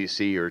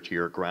VCC or to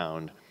your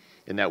ground.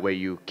 And that way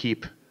you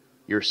keep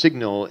your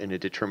signal in a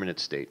determinate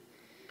state.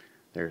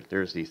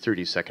 There's the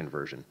 30-second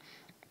version.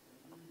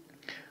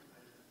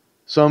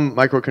 Some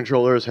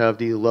microcontrollers have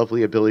the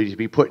lovely ability to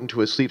be put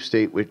into a sleep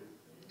state,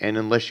 and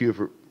unless you've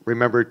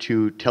remembered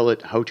to tell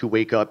it how to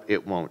wake up,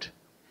 it won't.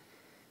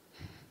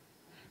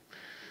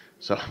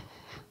 So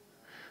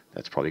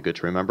that's probably good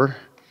to remember.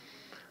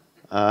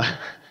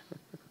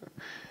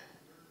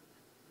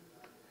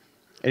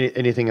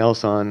 Anything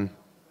else on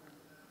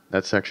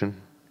that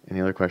section? Any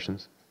other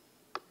questions?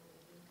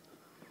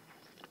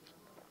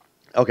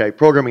 Okay,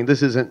 programming.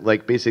 This isn't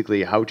like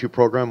basically how to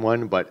program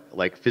one, but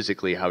like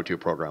physically how to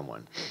program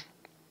one.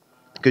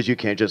 Because you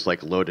can't just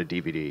like load a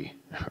DVD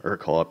or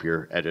call up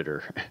your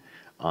editor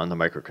on the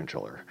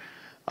microcontroller.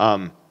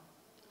 At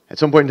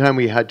some point in time,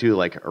 we had to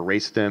like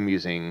erase them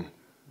using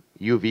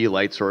UV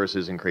light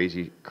sources and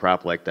crazy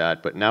crap like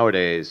that. But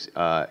nowadays,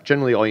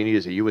 generally all you need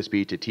is a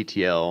USB to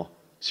TTL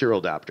serial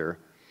adapter,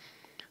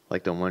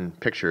 like the one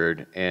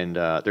pictured, and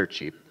they're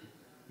cheap,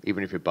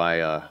 even if you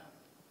buy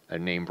a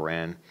name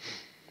brand.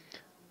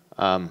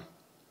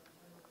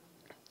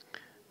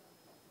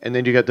 And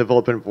then you got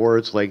development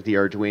boards like the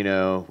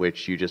Arduino,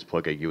 which you just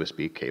plug a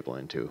USB cable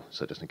into,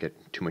 so it doesn't get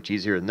too much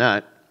easier than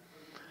that.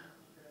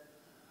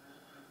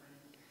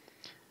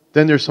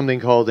 Then there's something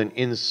called an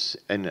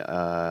ICSP,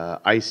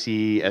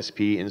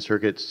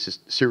 in-circuit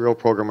serial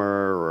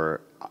programmer, or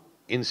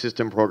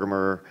in-system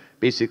programmer.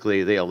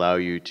 Basically, they allow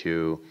you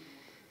to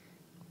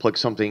plug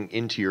something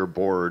into your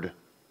board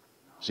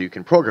so you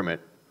can program it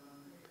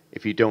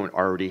if you don't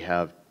already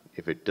have,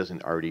 if it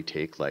doesn't already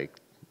take like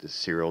the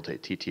serial to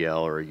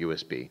TTL or a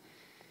USB.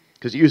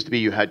 Because it used to be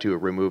you had to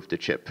remove the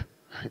chip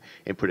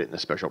and put it in a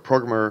special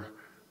programmer,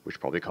 which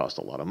probably cost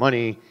a lot of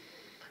money.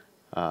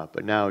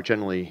 But now,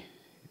 generally,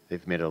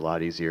 they've made it a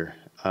lot easier.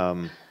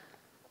 Then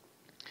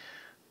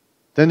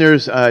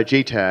there's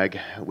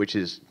JTAG, which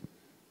is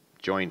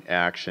Joint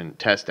Action,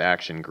 Test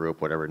Action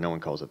Group, whatever, no one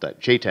calls it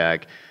that.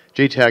 JTAG.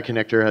 JTAG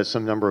connector has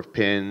some number of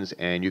pins,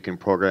 and you can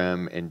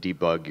program and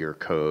debug your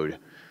code.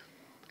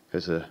 I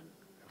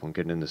won't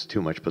get into this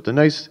too much, but the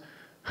nice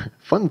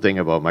fun thing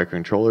about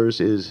microcontrollers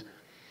is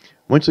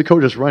once the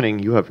code is running,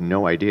 you have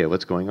no idea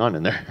what's going on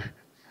in there.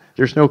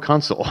 There's no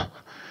console,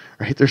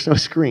 right? There's no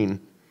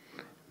screen.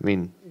 I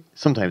mean,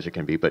 sometimes there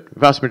can be, but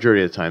vast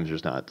majority of the times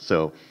there's not.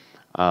 So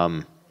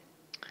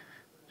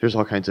there's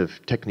all kinds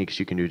of techniques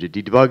you can do to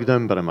debug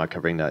them, but I'm not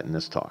covering that in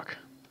this talk.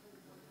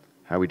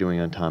 How are we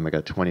doing on time? I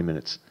got 20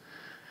 minutes.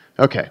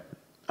 Okay.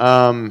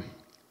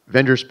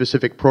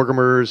 Vendor-specific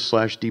programmers /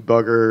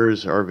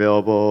 debuggers are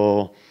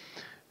available.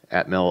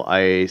 Atmel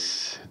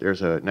ICE.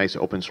 There's a nice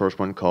open source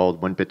one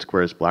called 1-Bit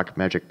Square's Black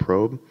Magic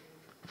Probe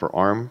for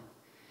ARM.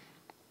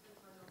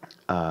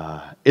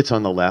 It's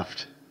on the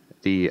left.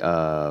 The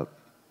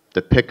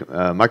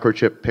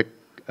microchip PIC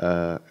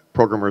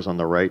programmers on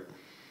the right.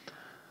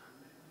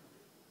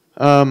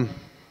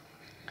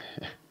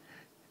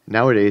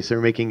 nowadays they're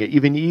making it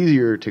even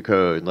easier to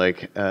code.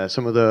 Like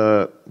some of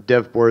the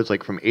dev boards,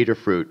 like from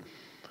Adafruit,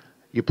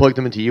 you plug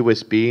them into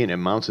USB and it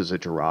mounts as a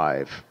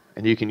drive.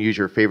 And you can use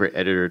your favorite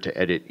editor to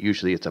edit.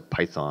 Usually it's a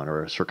Python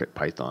or a Circuit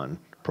Python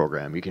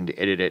program. You can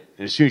edit it,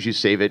 and as soon as you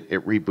save it,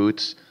 it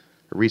reboots,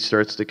 it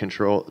restarts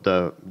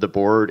the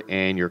board,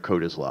 and your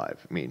code is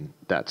live. I mean,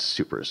 that's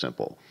super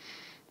simple.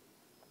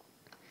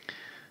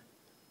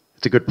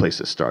 It's a good place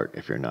to start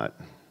if you're not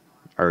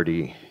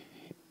already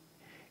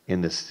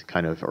in this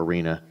kind of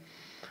arena.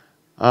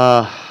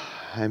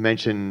 I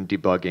mentioned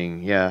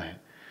debugging. Yeah,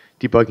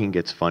 debugging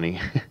gets funny.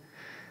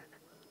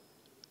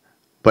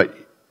 But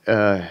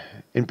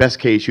in best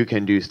case, you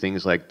can do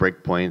things like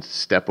breakpoints,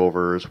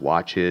 stepovers,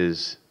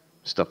 watches,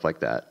 stuff like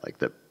that. Like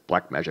the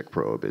Black Magic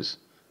probe is.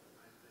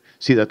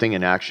 See that thing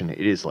in action, it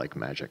is like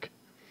magic.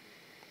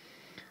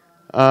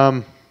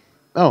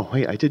 Oh,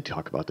 wait, I did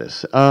talk about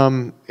this.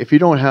 If you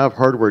don't have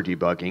hardware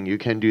debugging, you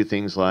can do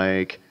things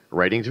like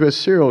writing to a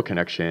serial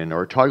connection,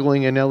 or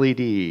toggling an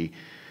LED,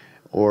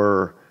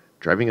 or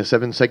driving a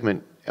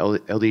 7-segment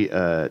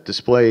LED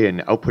display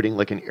and outputting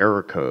like an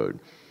error code.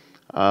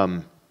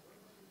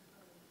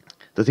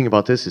 The thing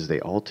about this is they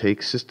all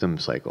take system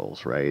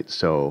cycles, right?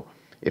 So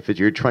if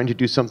you're trying to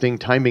do something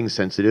timing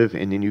sensitive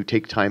and then you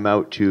take time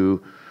out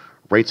to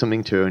write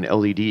something to an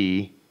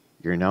LED,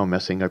 you're now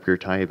messing up your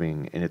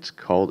timing, and it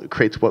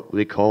creates what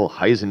they call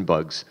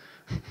Heisenbugs.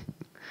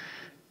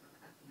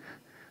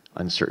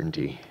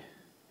 Uncertainty.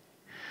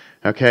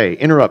 Okay,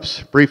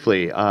 interrupts,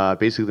 briefly.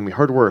 Basically,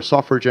 hardware or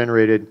software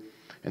generated,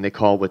 and they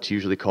call what's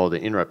usually called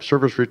an interrupt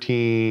service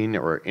routine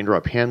or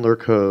interrupt handler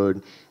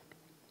code.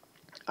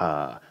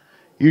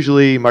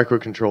 Usually,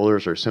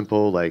 microcontrollers are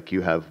simple, like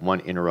you have one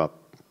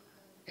interrupt,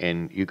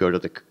 and you go to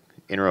the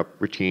interrupt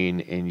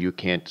routine, and you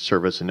can't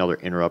service another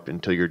interrupt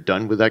until you're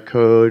done with that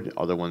code.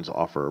 Other ones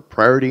offer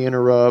priority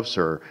interrupts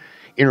or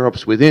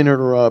interrupts within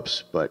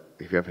interrupts, but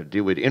if you have to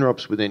deal with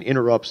interrupts within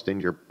interrupts,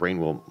 then your brain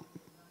will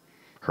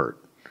hurt.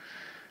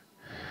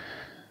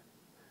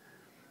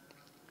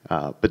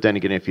 But then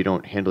again, if you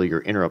don't handle your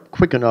interrupt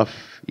quick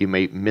enough, you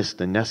may miss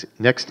the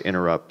next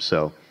interrupt.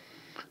 So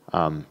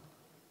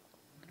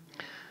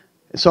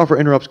software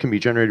interrupts can be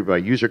generated by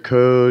user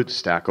code,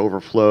 Stack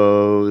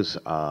Overflows,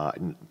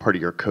 part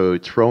of your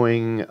code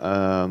throwing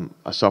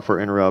a software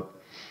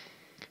interrupt.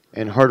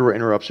 And hardware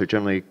interrupts are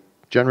generally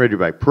generated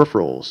by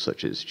peripherals,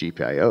 such as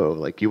GPIO.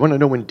 Like you want to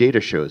know when data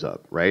shows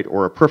up, right?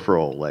 Or a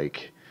peripheral,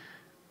 like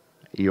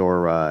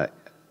your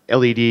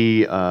LED,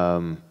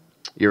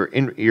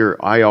 your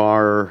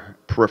IR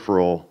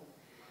peripheral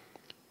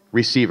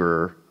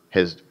receiver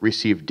has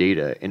received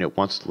data, and it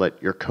wants to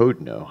let your code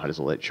know. How does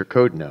it let your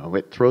code know?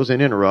 It throws an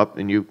interrupt,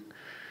 and you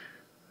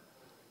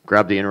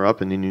grab the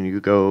interrupt, and then you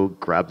go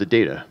grab the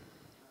data.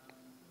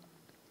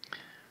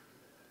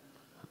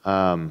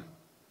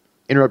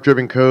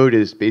 Interrupt-driven code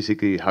is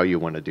basically how you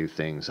want to do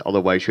things.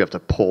 Otherwise, you have to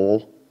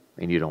poll,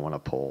 and you don't want to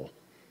poll.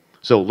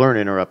 So learn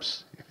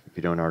interrupts if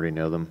you don't already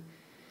know them.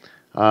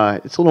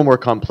 It's a little more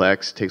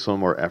complex, takes a little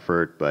more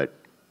effort, but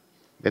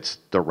it's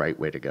the right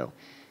way to go.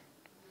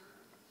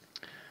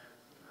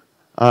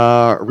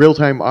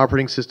 Real-time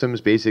operating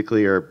systems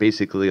are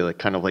like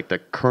kind of like the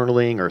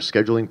kerneling or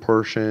scheduling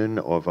portion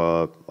of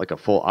a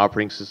full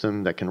operating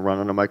system that can run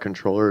on a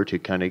microcontroller to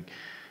kind of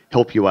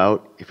help you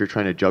out if you're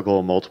trying to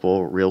juggle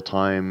multiple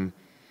real-time,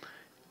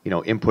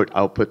 input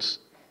outputs.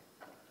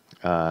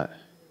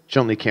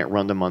 Generally can't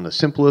run them on the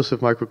simplest of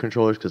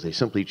microcontrollers because they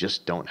simply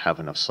just don't have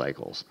enough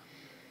cycles.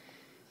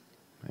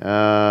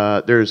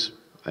 There's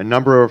a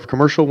number of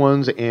commercial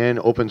ones and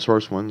open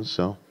source ones.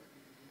 So,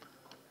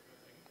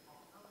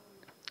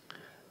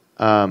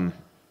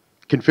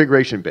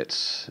 configuration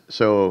bits.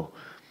 So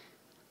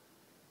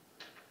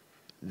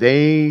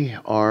they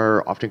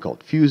are often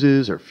called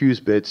fuses or fuse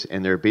bits,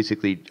 and they're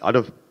basically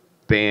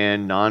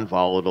out-of-band,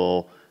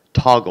 non-volatile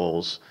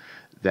toggles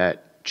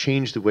that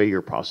change the way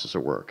your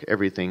processor works.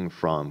 Everything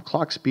from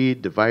clock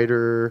speed,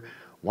 divider,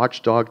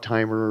 watchdog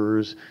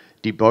timers,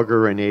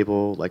 debugger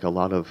enable, like a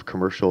lot of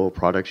commercial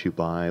products you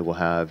buy will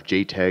have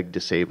JTAG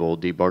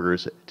disabled,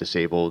 debuggers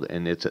disabled,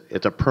 and it's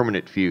a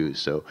permanent fuse.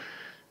 So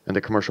in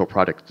the commercial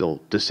product,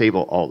 they'll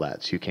disable all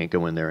that, so you can't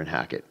go in there and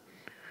hack it.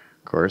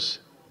 Of course,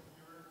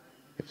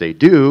 if they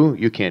do,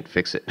 you can't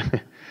fix it.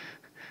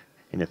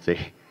 And if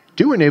they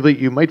do enable it,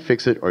 you might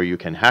fix it or you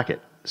can hack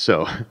it.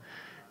 So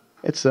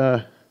it's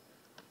a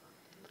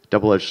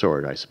double-edged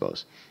sword, I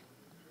suppose.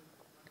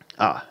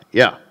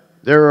 Yeah.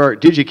 There are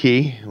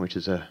DigiKey, which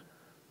is a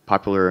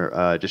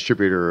popular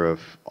distributor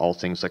of all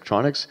things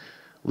electronics,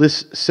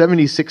 lists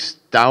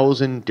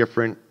 76,000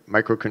 different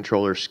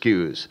microcontroller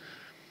SKUs.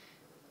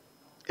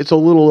 It's a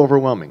little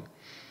overwhelming.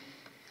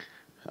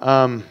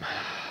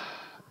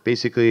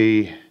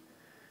 Basically,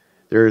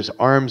 there's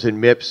ARMs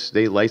and MIPS.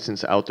 They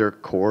license out their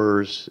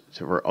cores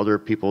for other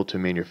people to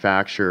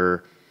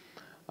manufacture.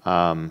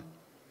 I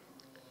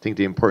think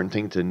the important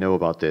thing to know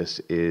about this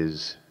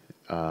is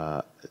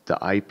the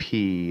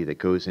IP that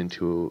goes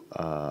into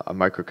a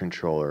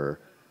microcontroller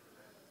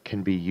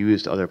can be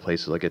used other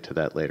places. I'll get to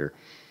that later.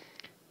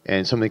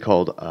 And something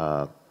called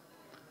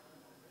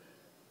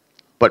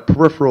but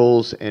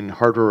peripherals and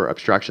hardware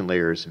abstraction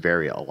layers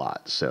vary a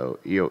lot. So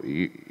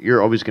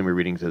you're always going to be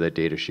reading through that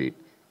data sheet.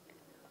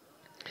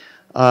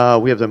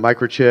 We have the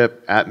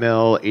microchip,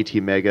 Atmel,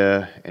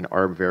 ATmega, and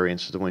ARB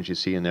variants, the ones you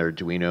see in their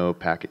Arduino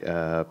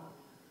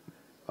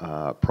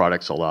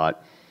products a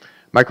lot.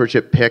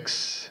 Microchip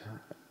PICs.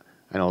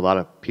 I know a lot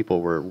of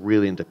people were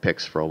really into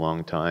PICs for a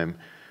long time.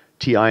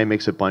 TI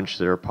makes a bunch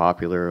that are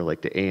popular,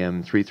 like the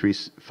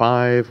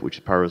AM335,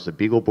 which powers the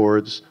Beagle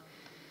boards.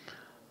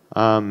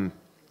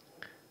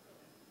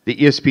 The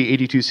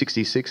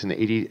ESP8266 and the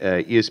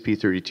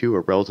ESP32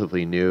 are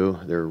relatively new.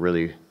 They're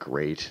really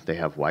great. They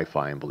have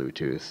Wi-Fi and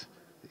Bluetooth.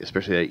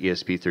 Especially that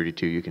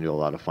ESP32, you can do a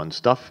lot of fun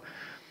stuff.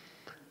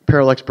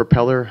 Parallax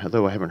Propeller,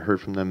 although I haven't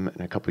heard from them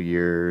in a couple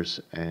years,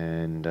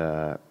 and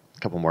a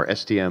couple more.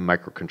 STM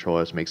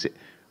microcontrollers makes it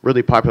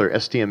really popular.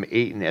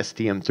 STM8 and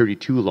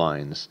STM32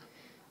 lines.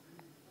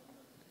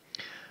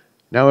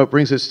 Now it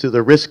brings us to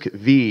the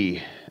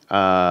RISC-V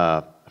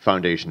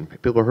Foundation.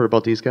 People have heard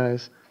about these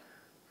guys?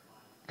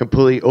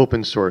 Completely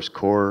open source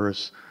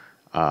cores,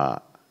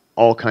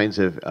 all kinds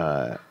of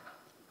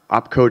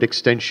opcode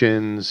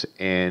extensions,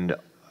 and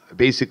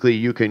basically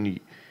you can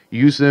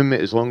use them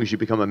as long as you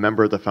become a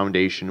member of the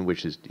foundation,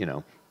 which is,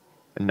 a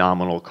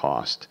nominal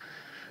cost.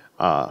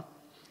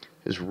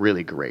 Is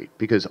really great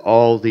because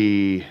all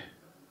the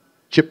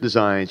chip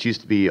designs used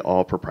to be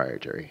all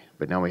proprietary,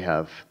 but now we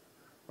have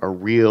a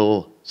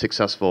real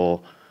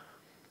successful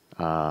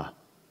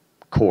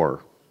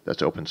core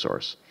that's open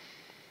source.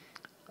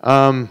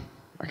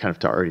 I kind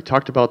of already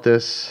talked about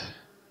this.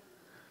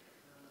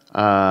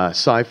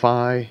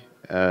 Sci-Fi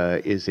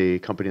is a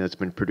company that's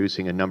been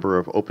producing a number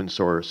of open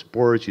source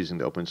boards using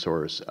the open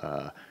source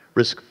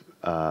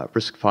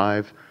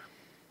RISC-V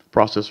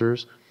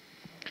processors.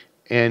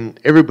 And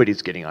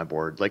everybody's getting on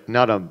board. Like,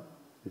 not a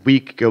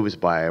week goes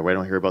by where I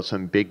don't hear about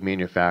some big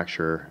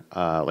manufacturer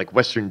like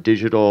Western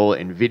Digital,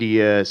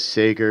 NVIDIA,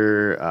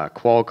 Sega,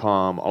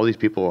 Qualcomm. All these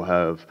people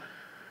have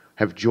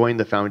joined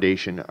the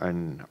foundation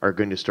and are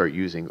going to start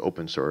using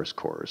open source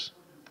cores.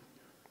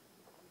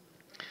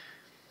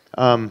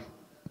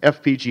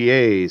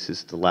 FPGAs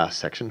is the last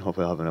section.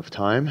 Hopefully I'll have enough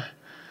time.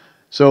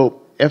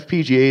 So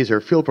FPGAs are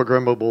field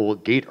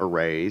programmable gate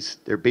arrays.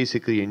 They're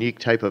basically a unique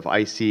type of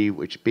IC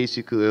which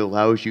basically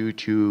allows you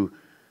to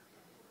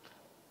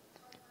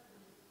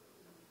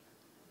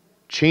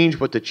change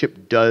what the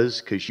chip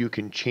does because you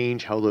can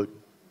change how the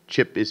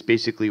chip is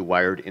basically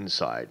wired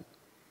inside.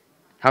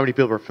 How many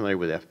people are familiar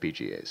with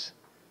FPGAs?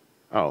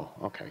 Oh,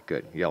 okay,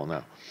 good. You all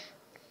know.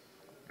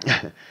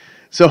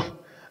 So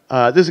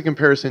this is a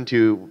comparison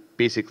to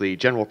basically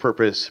general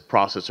purpose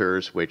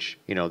processors, which,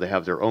 they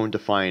have their own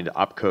defined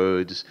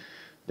opcodes.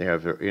 They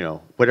have their,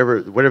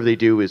 whatever they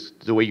do is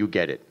the way you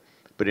get it.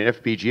 But in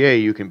FPGA,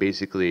 you can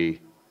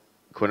basically,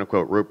 quote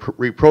unquote,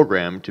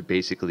 reprogram to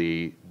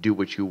basically do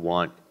what you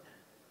want,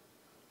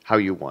 how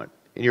you want.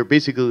 And you're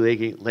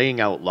basically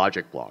laying out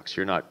logic blocks.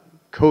 You're not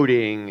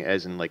coding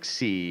as in like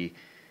C.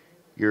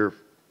 You're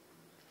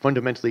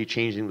fundamentally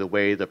changing the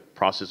way the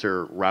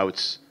processor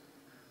routes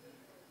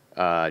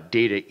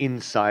data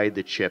inside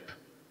the chip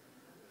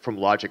from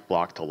logic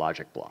block to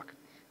logic block.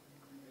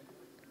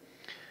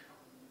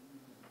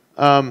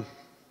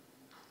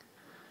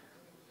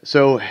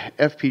 So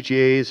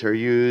FPGAs are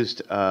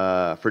used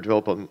for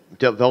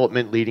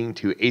development leading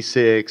to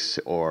ASICs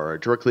or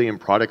directly in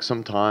products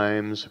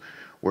sometimes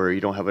where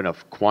you don't have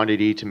enough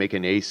quantity to make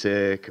an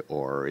ASIC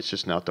or it's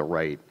just not the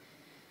right.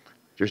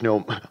 There's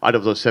no, out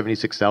of those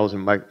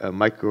 76,000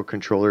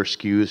 microcontroller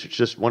SKUs, it's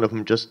just one of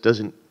them just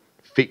doesn't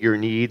fit your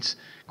needs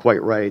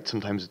quite right.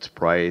 Sometimes it's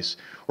price.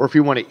 Or if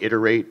you want to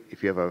iterate,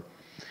 if you have a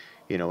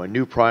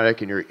new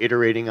product and you're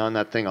iterating on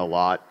that thing a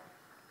lot,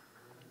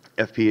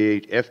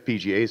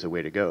 FPGA is a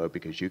way to go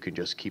because you can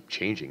just keep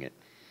changing it.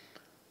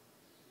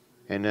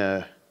 And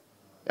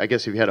I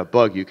guess if you had a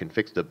bug, you can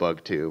fix the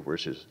bug too,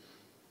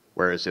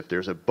 whereas if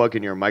there's a bug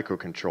in your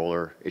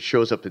microcontroller, it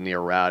shows up in the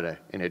errata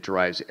and it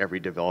drives every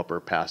developer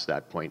past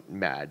that point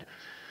mad.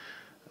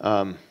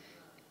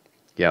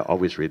 Yeah,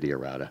 always read the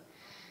errata.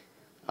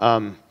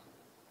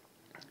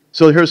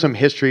 So here's some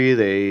history.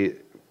 The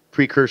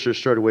precursors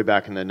started way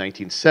back in the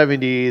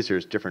 1970s.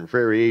 There's different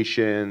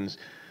variations.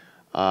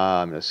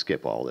 I'm going to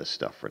skip all this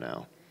stuff for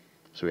now,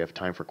 so we have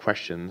time for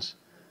questions.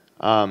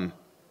 I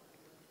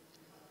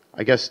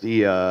guess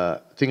the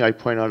thing I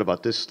point out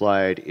about this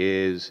slide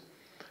is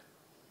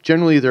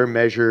generally they're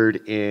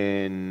measured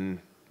in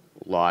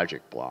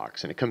logic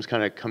blocks, and it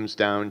comes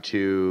down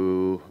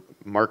to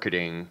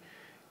marketing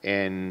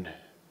and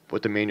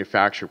what the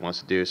manufacturer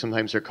wants to do.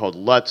 Sometimes they're called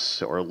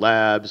LUTs or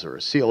labs or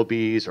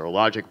CLBs or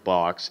logic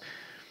blocks.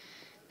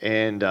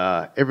 And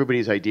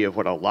everybody's idea of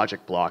what a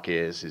logic block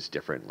is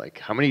different. Like,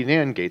 how many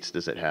NAND gates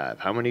does it have?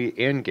 How many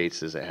AND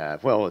gates does it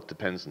have? Well, it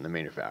depends on the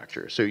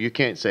manufacturer. So you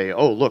can't say,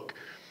 oh, look,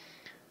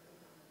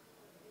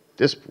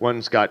 this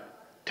one's got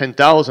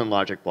 10,000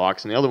 logic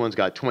blocks and the other one's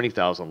got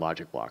 20,000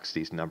 logic blocks.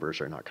 These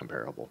numbers are not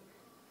comparable.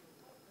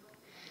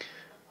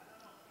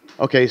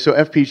 Okay, so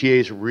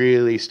FPGAs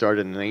really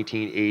started in the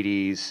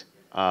 1980s.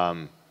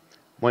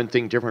 one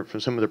thing different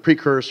from some of the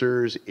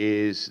precursors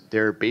is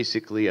they're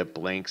basically a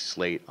blank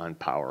slate on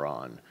power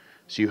on.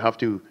 So you have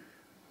to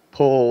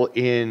pull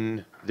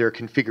in their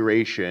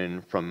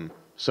configuration from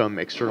some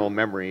external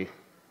memory,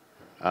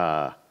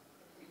 some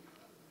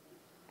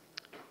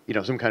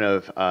kind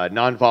of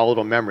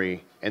non-volatile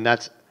memory, and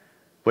that's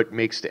what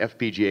makes the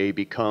FPGA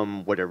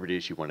become whatever it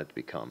is you want it to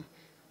become.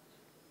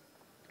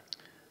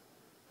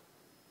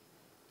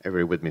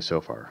 Everybody with me so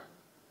far?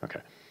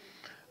 Okay.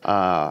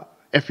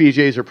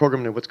 FPGAs are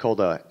programmed in what's called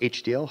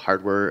HDL,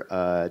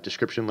 hardware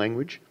description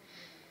language.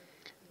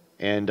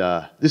 And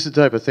this is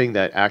the type of thing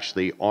that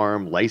actually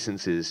ARM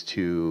licenses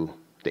to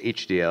the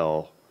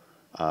HDL,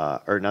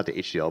 or not the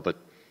HDL, but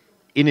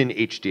in an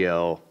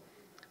HDL,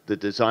 the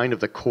design of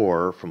the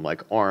core from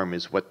like ARM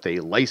is what they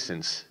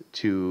license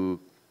to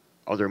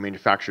other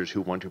manufacturers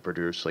who want to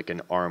produce like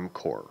an ARM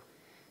core.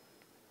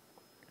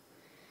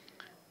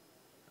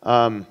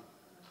 And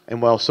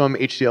while some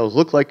HDLs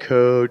look like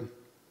code,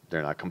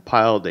 they're not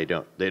compiled,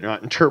 they're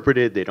not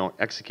interpreted, they don't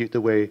execute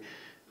the way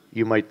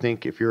you might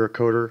think if you're a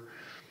coder.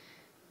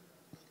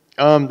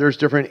 There's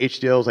different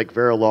HDLs like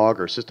Verilog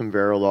or System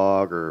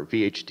Verilog or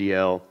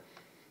VHDL.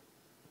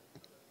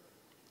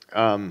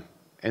 And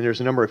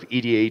there's a number of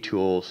EDA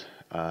tools,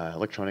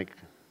 electronic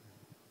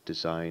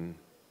design.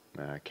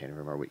 I can't even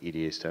remember what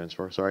EDA stands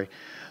for, sorry.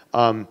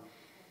 But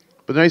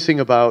the nice thing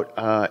about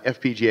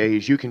FPGA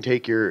is you can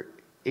take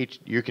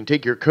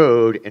your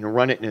code and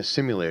run it in a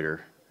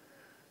simulator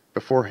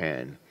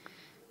beforehand.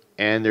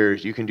 And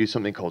you can do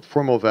something called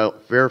formal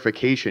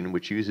verification,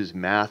 which uses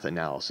math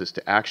analysis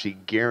to actually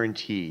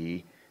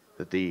guarantee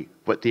that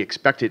what the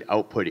expected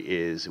output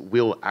is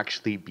will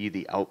actually be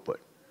the output.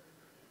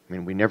 I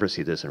mean, we never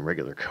see this in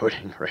regular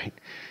coding, right?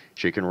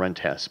 So you can run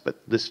tests, but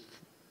this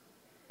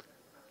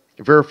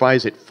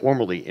verifies it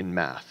formally in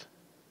math,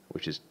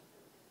 which is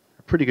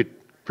a pretty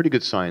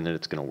good sign that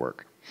it's going to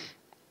work.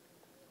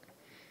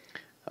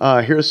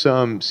 Here's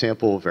some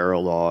sample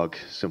Verilog,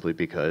 simply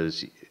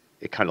because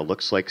it kind of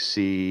looks like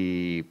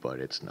C, but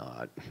it's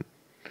not.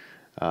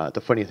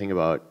 The funny thing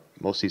about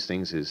most of these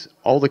things is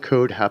all the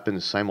code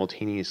happens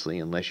simultaneously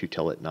unless you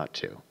tell it not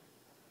to.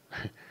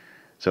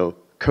 So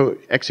code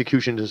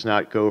execution does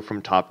not go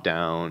from top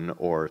down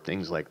or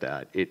things like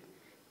that. It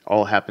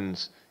all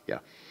happens, yeah.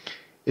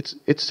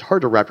 It's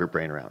hard to wrap your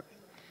brain around,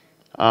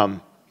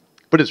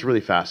 but it's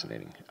really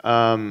fascinating.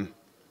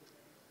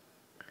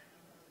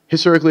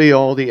 Historically,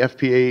 all the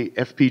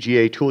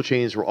FPGA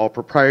toolchains were all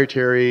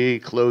proprietary,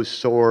 closed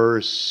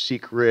source,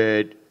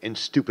 secret, and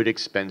stupid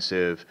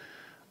expensive,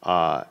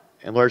 and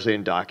largely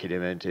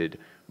undocumented.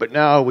 But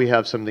now we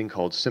have something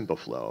called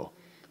SimpliFlow,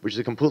 which is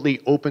a completely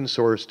open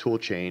source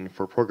toolchain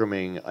for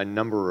programming a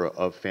number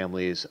of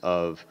families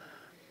of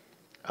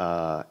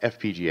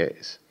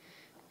FPGAs,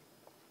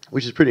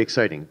 which is pretty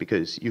exciting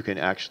because you can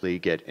actually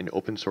get an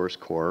open source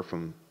core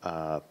from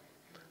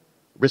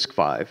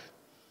RISC-V,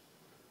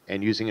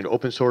 and using an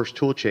open source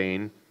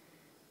toolchain,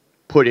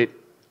 put it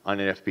on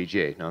an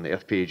FPGA. Now, the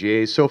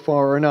FPGAs so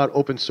far are not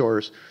open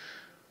source,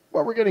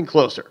 but we're getting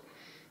closer.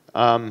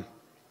 And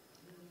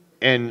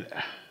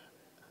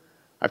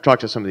I've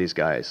talked to some of these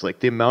guys. Like,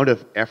 the amount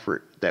of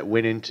effort that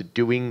went into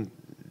doing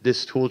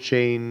this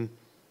toolchain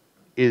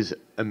is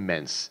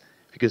immense,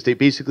 because they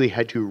basically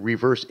had to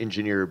reverse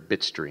engineer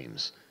bit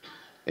streams.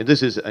 And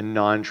this is a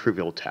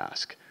non-trivial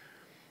task.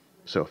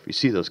 So if you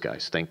see those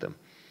guys, thank them.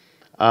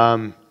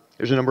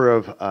 There's a number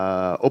of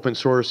open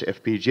source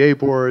FPGA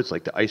boards,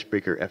 like the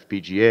Icebreaker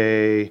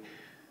FPGA,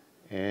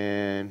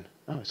 and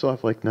I still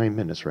have like 9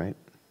 minutes, right?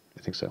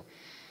 I think so.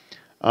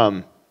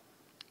 Kind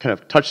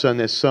of touched on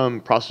this.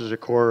 Some processor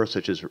cores,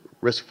 such as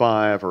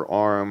RISC-V or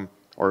ARM,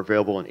 are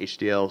available in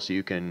HDL, so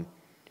you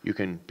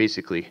can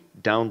basically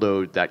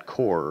download that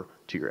core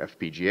to your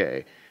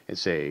FPGA and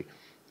say,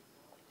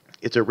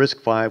 it's a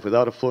RISC-V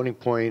without a floating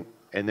point.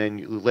 And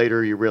then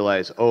later you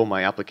realize, oh,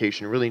 my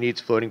application really needs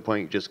floating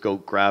point. You just go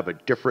grab a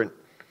different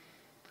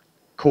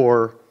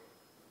core,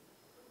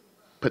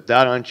 put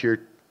that onto your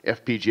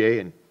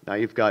FPGA, and now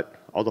you've got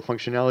all the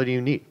functionality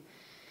you need.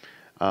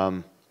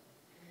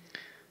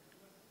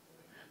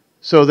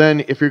 So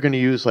then if you're going to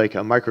use like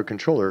a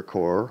microcontroller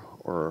core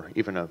or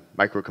even a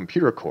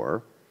microcomputer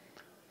core,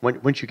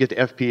 once you get the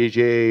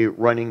FPGA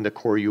running the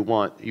core you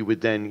want, you would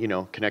then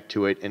connect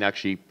to it and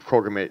actually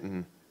program it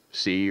in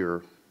C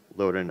or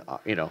load in,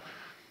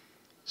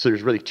 So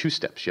there's really two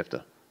steps. You have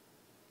to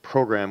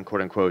program,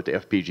 quote unquote, the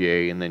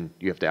FPGA, and then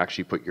you have to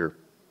actually put your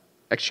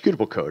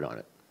executable code on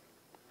it.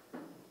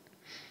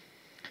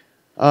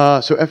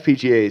 So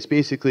FPGAs,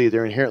 basically,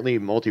 they're inherently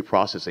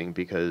multiprocessing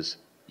because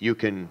you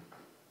can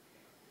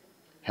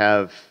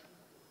have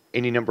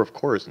any number of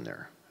cores in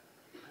there.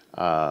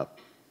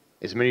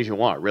 As many as you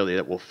want, really,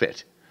 that will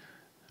fit.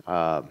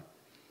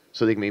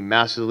 So they can be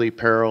massively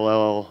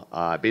parallel,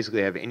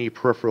 basically have any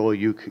peripheral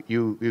you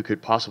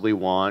could possibly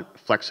want,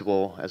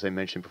 flexible, as I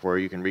mentioned before.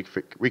 You can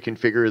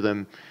reconfigure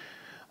them.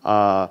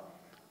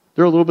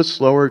 They're a little bit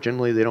slower.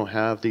 Generally, they don't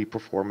have the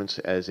performance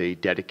as a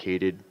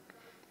dedicated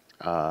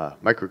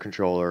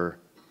microcontroller.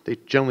 They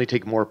generally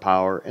take more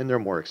power, and they're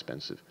more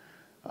expensive.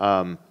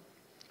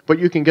 But But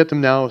you can get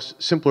them now,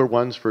 simpler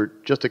ones, for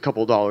just a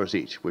couple dollars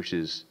each, which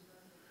is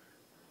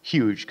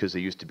huge because they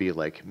used to be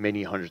like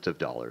many hundreds of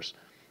dollars.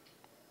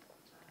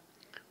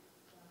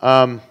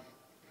 There's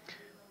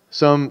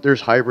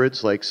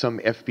hybrids, like some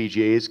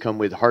FPGAs come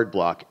with hard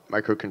block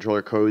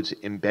microcontroller codes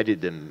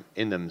embedded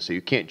in them, so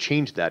you can't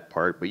change that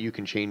part, but you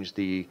can change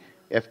the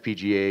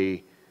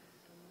FPGA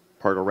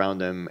part around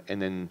them.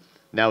 And then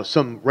now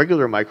some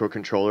regular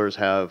microcontrollers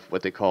have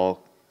what they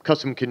call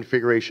custom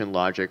configuration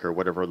logic, or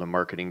whatever the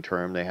marketing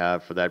term they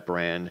have for that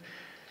brand.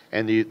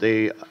 And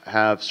they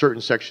have certain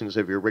sections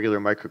of your regular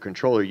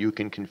microcontroller you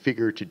can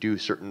configure to do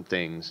certain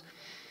things.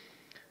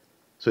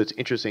 So it's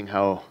interesting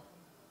how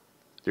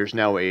there's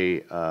now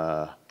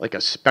like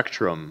a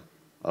spectrum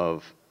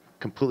of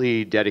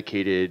completely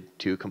dedicated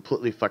to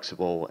completely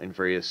flexible and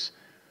various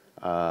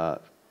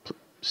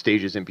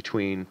stages in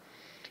between.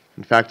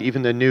 In fact,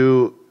 even the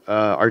new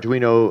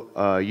Arduino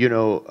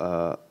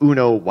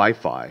Uno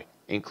Wi-Fi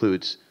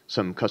includes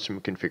some custom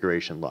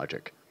configuration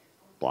logic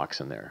blocks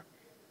in there.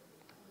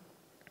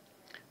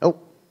 Oh,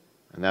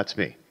 and that's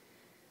me.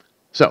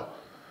 So,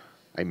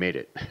 I made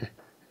it.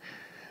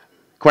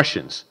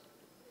 Questions?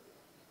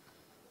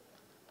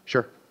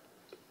 Sure.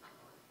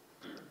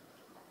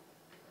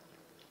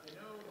 I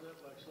know that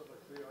like stuff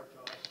like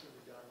FreeRTOS can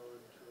be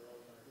downloaded to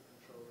all the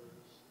microcontrollers,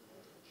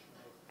 which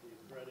make the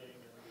threading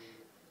and the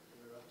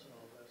interrupts and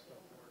all that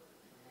stuff work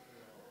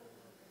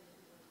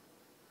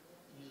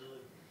easily.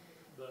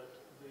 But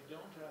they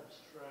don't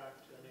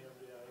abstract any of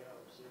the I/O.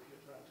 So if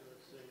you're trying to,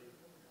 let's say,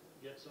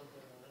 get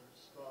something on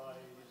SPI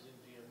using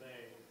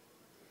DMA,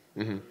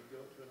 Mm-hmm. you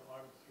go to an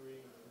ARM3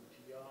 from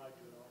TI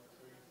to an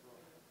ARM3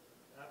 from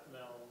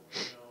Atmel,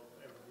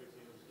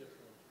 everything is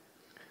different.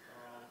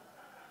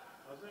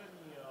 Are there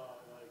any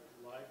like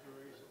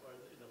libraries or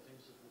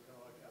things that we kind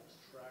of like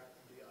abstract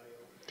the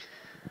I/O?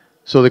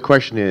 So the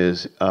question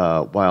is,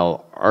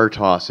 while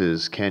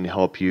RTOSs can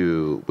help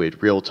you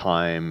with real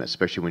time,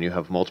 especially when you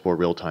have multiple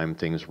real time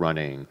things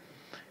running,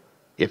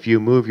 if you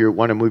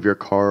want to move your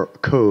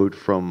code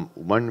from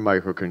one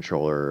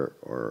microcontroller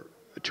or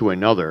to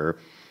another,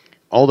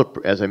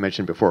 as I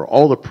mentioned before,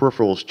 all the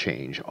peripherals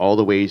change, all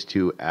the ways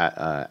to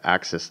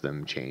access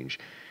them change.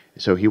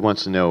 So he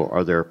wants to know,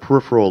 are there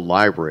peripheral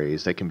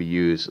libraries that can be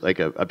used, like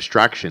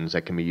abstractions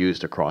that can be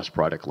used across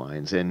product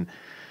lines? And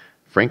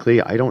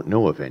frankly, I don't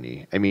know of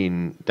any. I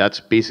mean, that's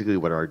basically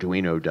what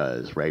Arduino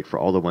does, right? For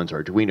all the ones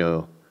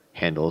Arduino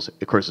handles,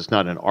 of course, it's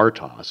not an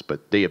RTOS,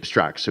 but they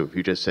abstract. So if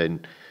you just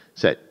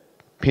set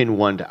pin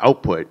 1 to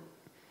output,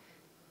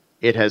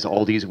 it has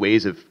all these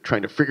ways of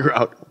trying to figure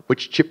out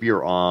which chip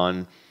you're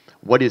on,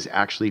 what is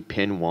actually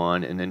pin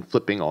 1, and then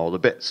flipping all the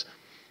bits.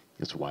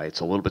 That's why it's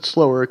a little bit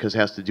slower, because it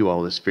has to do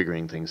all this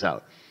figuring things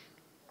out.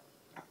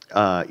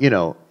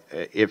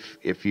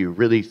 If you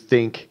really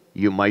think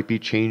you might be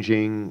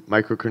changing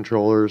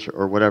microcontrollers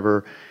or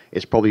whatever,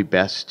 it's probably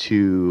best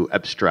to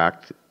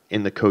abstract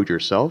in the code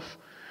yourself,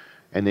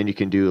 and then you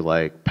can do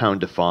like pound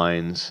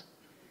defines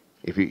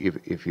if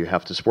you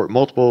have to support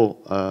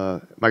multiple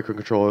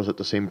microcontrollers at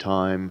the same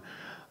time.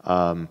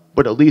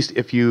 But at least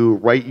if you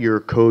write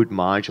your code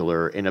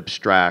modular and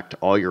abstract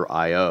all your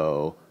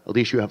I/O, at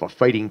least you have a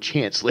fighting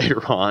chance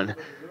later on. But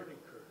the learning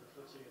curve,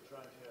 let's say you're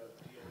trying to have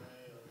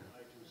DNA and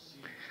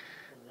I2C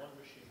from one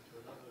machine to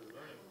another, the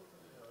learning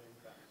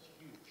impact is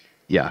huge.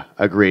 Yeah,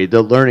 agreed.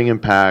 The learning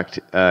impact,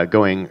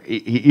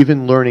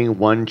 even learning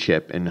one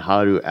chip and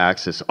how to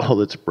access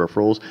all its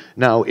peripherals.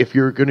 Now, if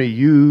you're going to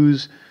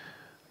use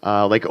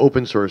like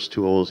open source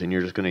tools, and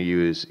you're just going to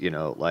use,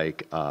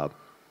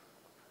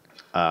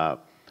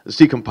 the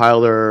C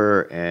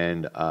compiler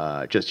and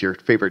just your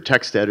favorite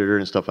text editor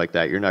and stuff like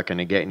that, you're not going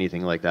to get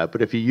anything like that.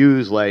 But if you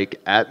use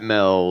like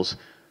Atmel's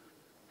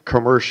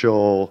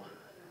commercial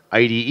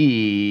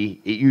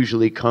IDE, it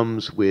usually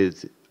comes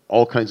with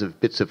all kinds of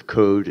bits of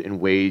code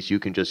and ways you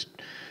can just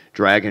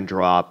drag and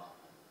drop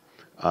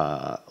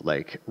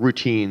like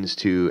routines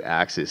to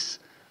access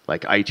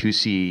like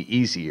I2C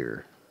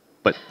easier.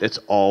 But it's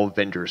all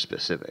vendor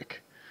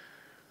specific.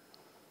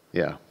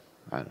 Yeah,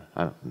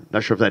 I'm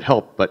not sure if that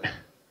helped, but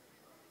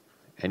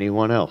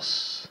anyone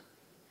else?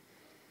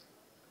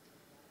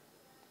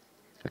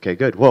 Okay,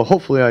 good. Well,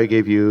 hopefully I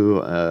gave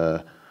you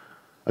a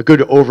good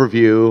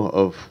overview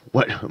of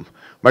what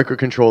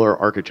microcontroller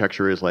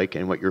architecture is like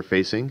and what you're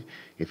facing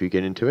if you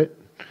get into it.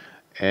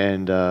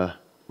 And,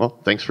 well,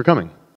 thanks for coming.